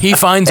 He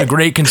finds a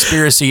great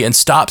conspiracy and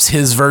stops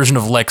his version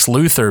of Lex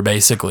Luthor,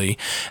 basically.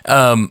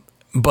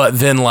 But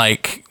then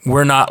like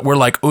we're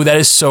like, oh, that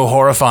is so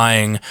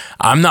horrifying.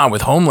 I'm not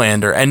with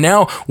Homelander. And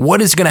now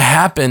what is going to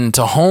happen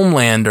to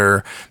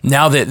Homelander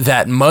now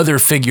that mother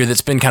figure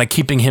that's been kind of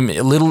keeping him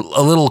a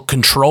little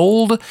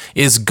controlled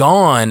is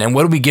gone? And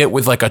what do we get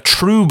with like a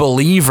true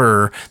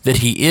believer that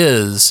he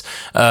is,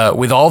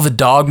 with all the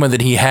dogma that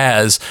he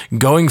has,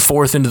 going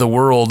forth into the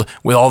world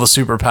with all the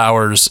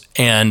superpowers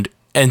and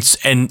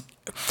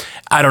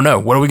I don't know.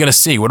 What are we going to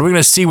see? What are we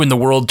going to see when the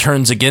world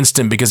turns against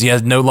him because he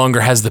no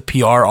longer has the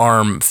PR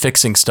arm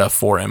fixing stuff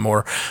for him?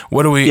 Or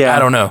what do we? Yeah. I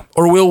don't know.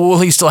 Or will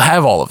he still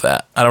have all of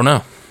that? I don't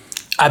know.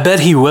 I bet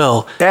he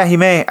will. Yeah, he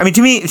may. I mean,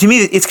 to me,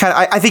 it's kind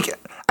of. I think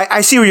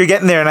I see where you're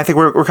getting there, and I think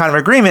we're kind of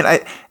in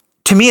agreement.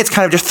 To me, it's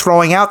kind of just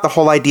throwing out the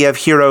whole idea of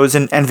heroes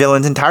and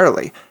villains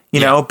entirely. You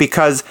know,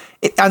 because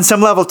on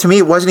some level, to me,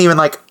 it wasn't even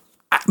like.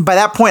 By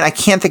that point, I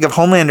can't think of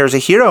Homelander as a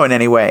hero in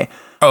any way.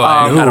 Oh,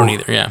 I don't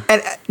either, yeah.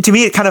 And to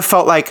me, it kind of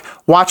felt like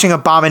watching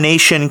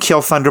Abomination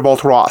kill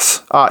Thunderbolt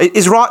Ross.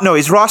 Is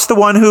Ross the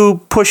one who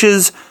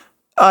pushes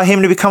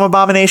him to become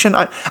Abomination?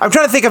 I'm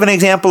trying to think of an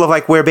example of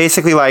like where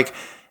basically like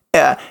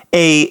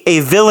a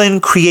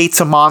villain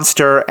creates a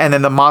monster and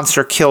then the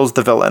monster kills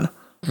the villain.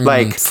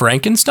 Like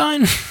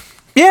Frankenstein?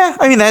 Yeah,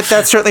 I mean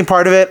that's certainly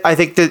part of it. I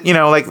think that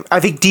I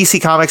think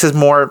DC Comics is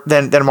more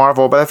than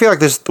Marvel, but I feel like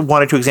there's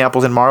one or two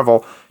examples in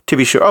Marvel to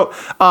be sure.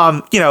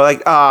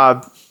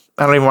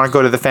 I don't even want to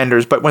go to the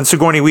Defenders, but when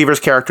Sigourney Weaver's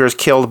character is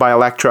killed by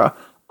Elektra,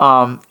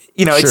 sure.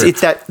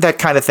 It's that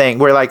kind of thing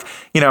where like,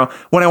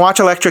 when I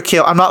watch Elektra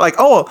kill, I'm not like,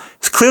 oh,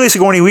 it's clearly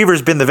Sigourney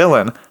Weaver's been the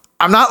villain.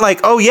 I'm not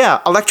like, oh yeah,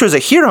 Elektra's a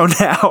hero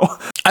now.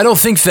 I don't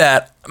think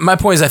that. My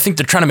point is, I think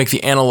they're trying to make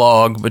the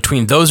analog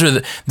between those are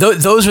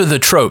the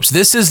tropes.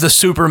 This is the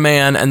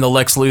Superman and the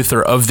Lex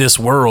Luthor of this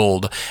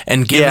world,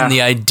 and given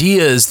the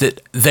ideas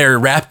that they're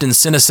wrapped in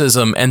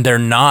cynicism and they're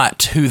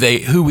not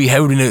who we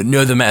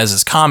know them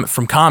as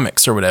from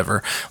comics or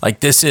whatever.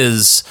 Like this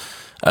is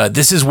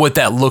what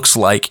that looks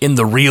like in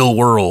the real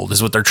world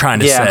is what they're trying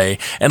to say,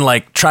 and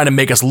like trying to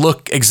make us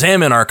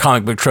examine our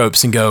comic book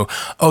tropes and go,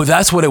 oh,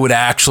 that's what it would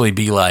actually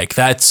be like.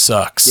 That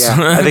sucks. Yeah,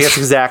 I think that's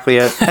exactly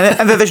it.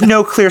 And there's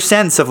no clear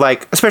sense of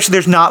like, especially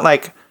there's not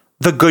like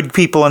the good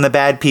people and the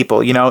bad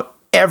people.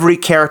 Every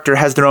character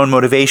has their own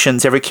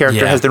motivations. Every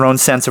character has their own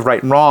sense of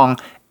right and wrong.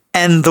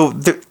 And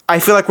I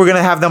feel like we're going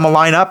to have them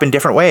line up in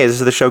different ways as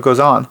the show goes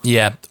on.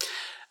 Yeah.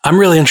 I'm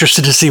really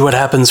interested to see what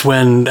happens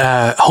when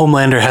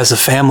Homelander has a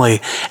family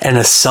and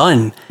a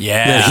son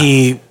that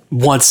he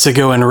wants to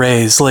go and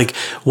raise. Like,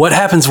 what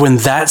happens when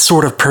that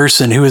sort of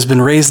person who has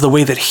been raised the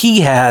way that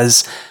he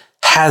has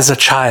a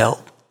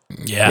child?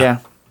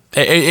 Yeah.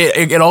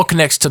 It all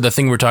connects to the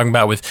thing we're talking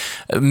about with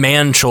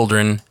man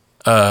children,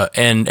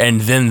 and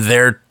then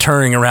they're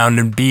turning around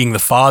and being the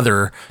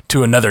father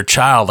to another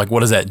child. Like, what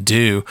does that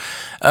do?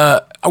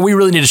 We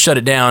really need to shut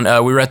it down.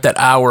 We were at that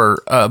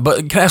hour.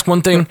 But can I ask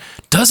one thing?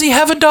 Does he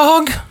have a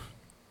dog?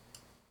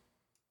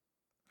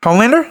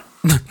 Homelander?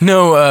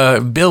 No,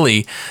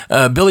 Billy.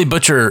 Billy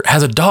Butcher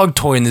has a dog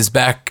toy in his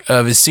back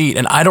of his seat,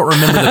 and I don't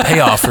remember the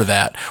payoff for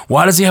that.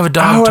 Why does he have a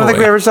dog toy? I don't think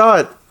we ever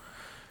saw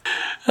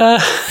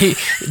He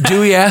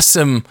it. asks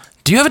him,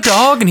 do you have a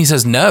dog? And he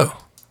says no.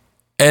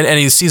 And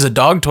he sees a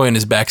dog toy in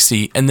his back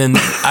seat. And then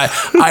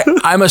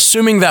I'm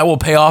assuming that will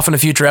pay off in a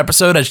future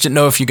episode. I just didn't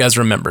know if you guys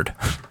remembered.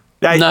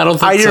 I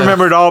didn't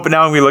remember it all, but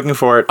now I'm going to be looking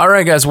for it. All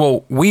right, guys.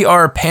 Well, we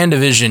are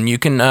Pandavision. You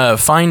can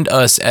find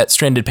us at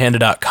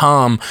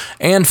strandedpanda.com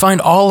and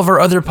find all of our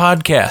other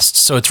podcasts.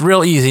 So it's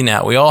real easy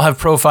now. We all have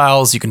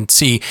profiles. You can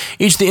see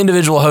each of the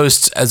individual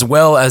hosts as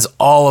well as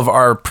all of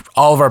our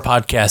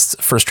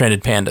podcasts for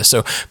Stranded Panda.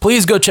 So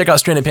please go check out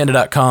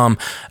strandedpanda.com.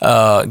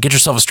 Get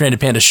yourself a Stranded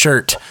Panda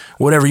shirt,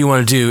 whatever you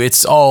want to do.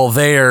 It's all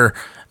there.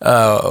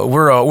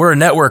 We're a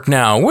network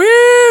now.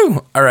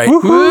 Woo! All right.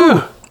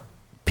 Woo-hoo.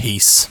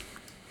 Peace.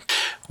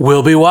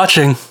 We'll be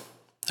watching.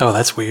 Oh,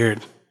 that's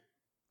weird.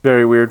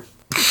 Very weird.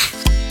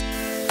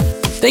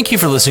 Thank you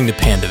for listening to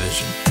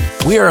Pandavision.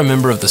 We are a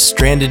member of the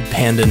Stranded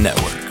Panda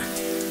Network.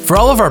 For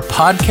all of our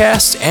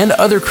podcasts and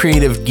other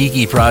creative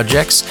geeky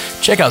projects,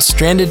 check out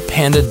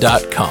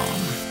strandedpanda.com.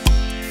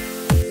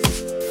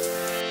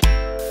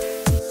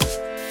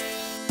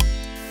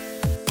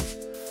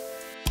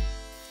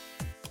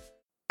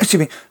 Excuse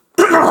me.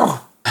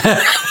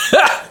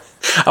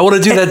 I want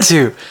to do that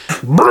too.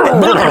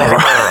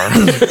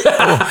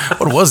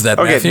 What was that,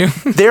 Okay, Matthew?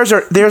 there's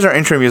our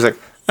intro music.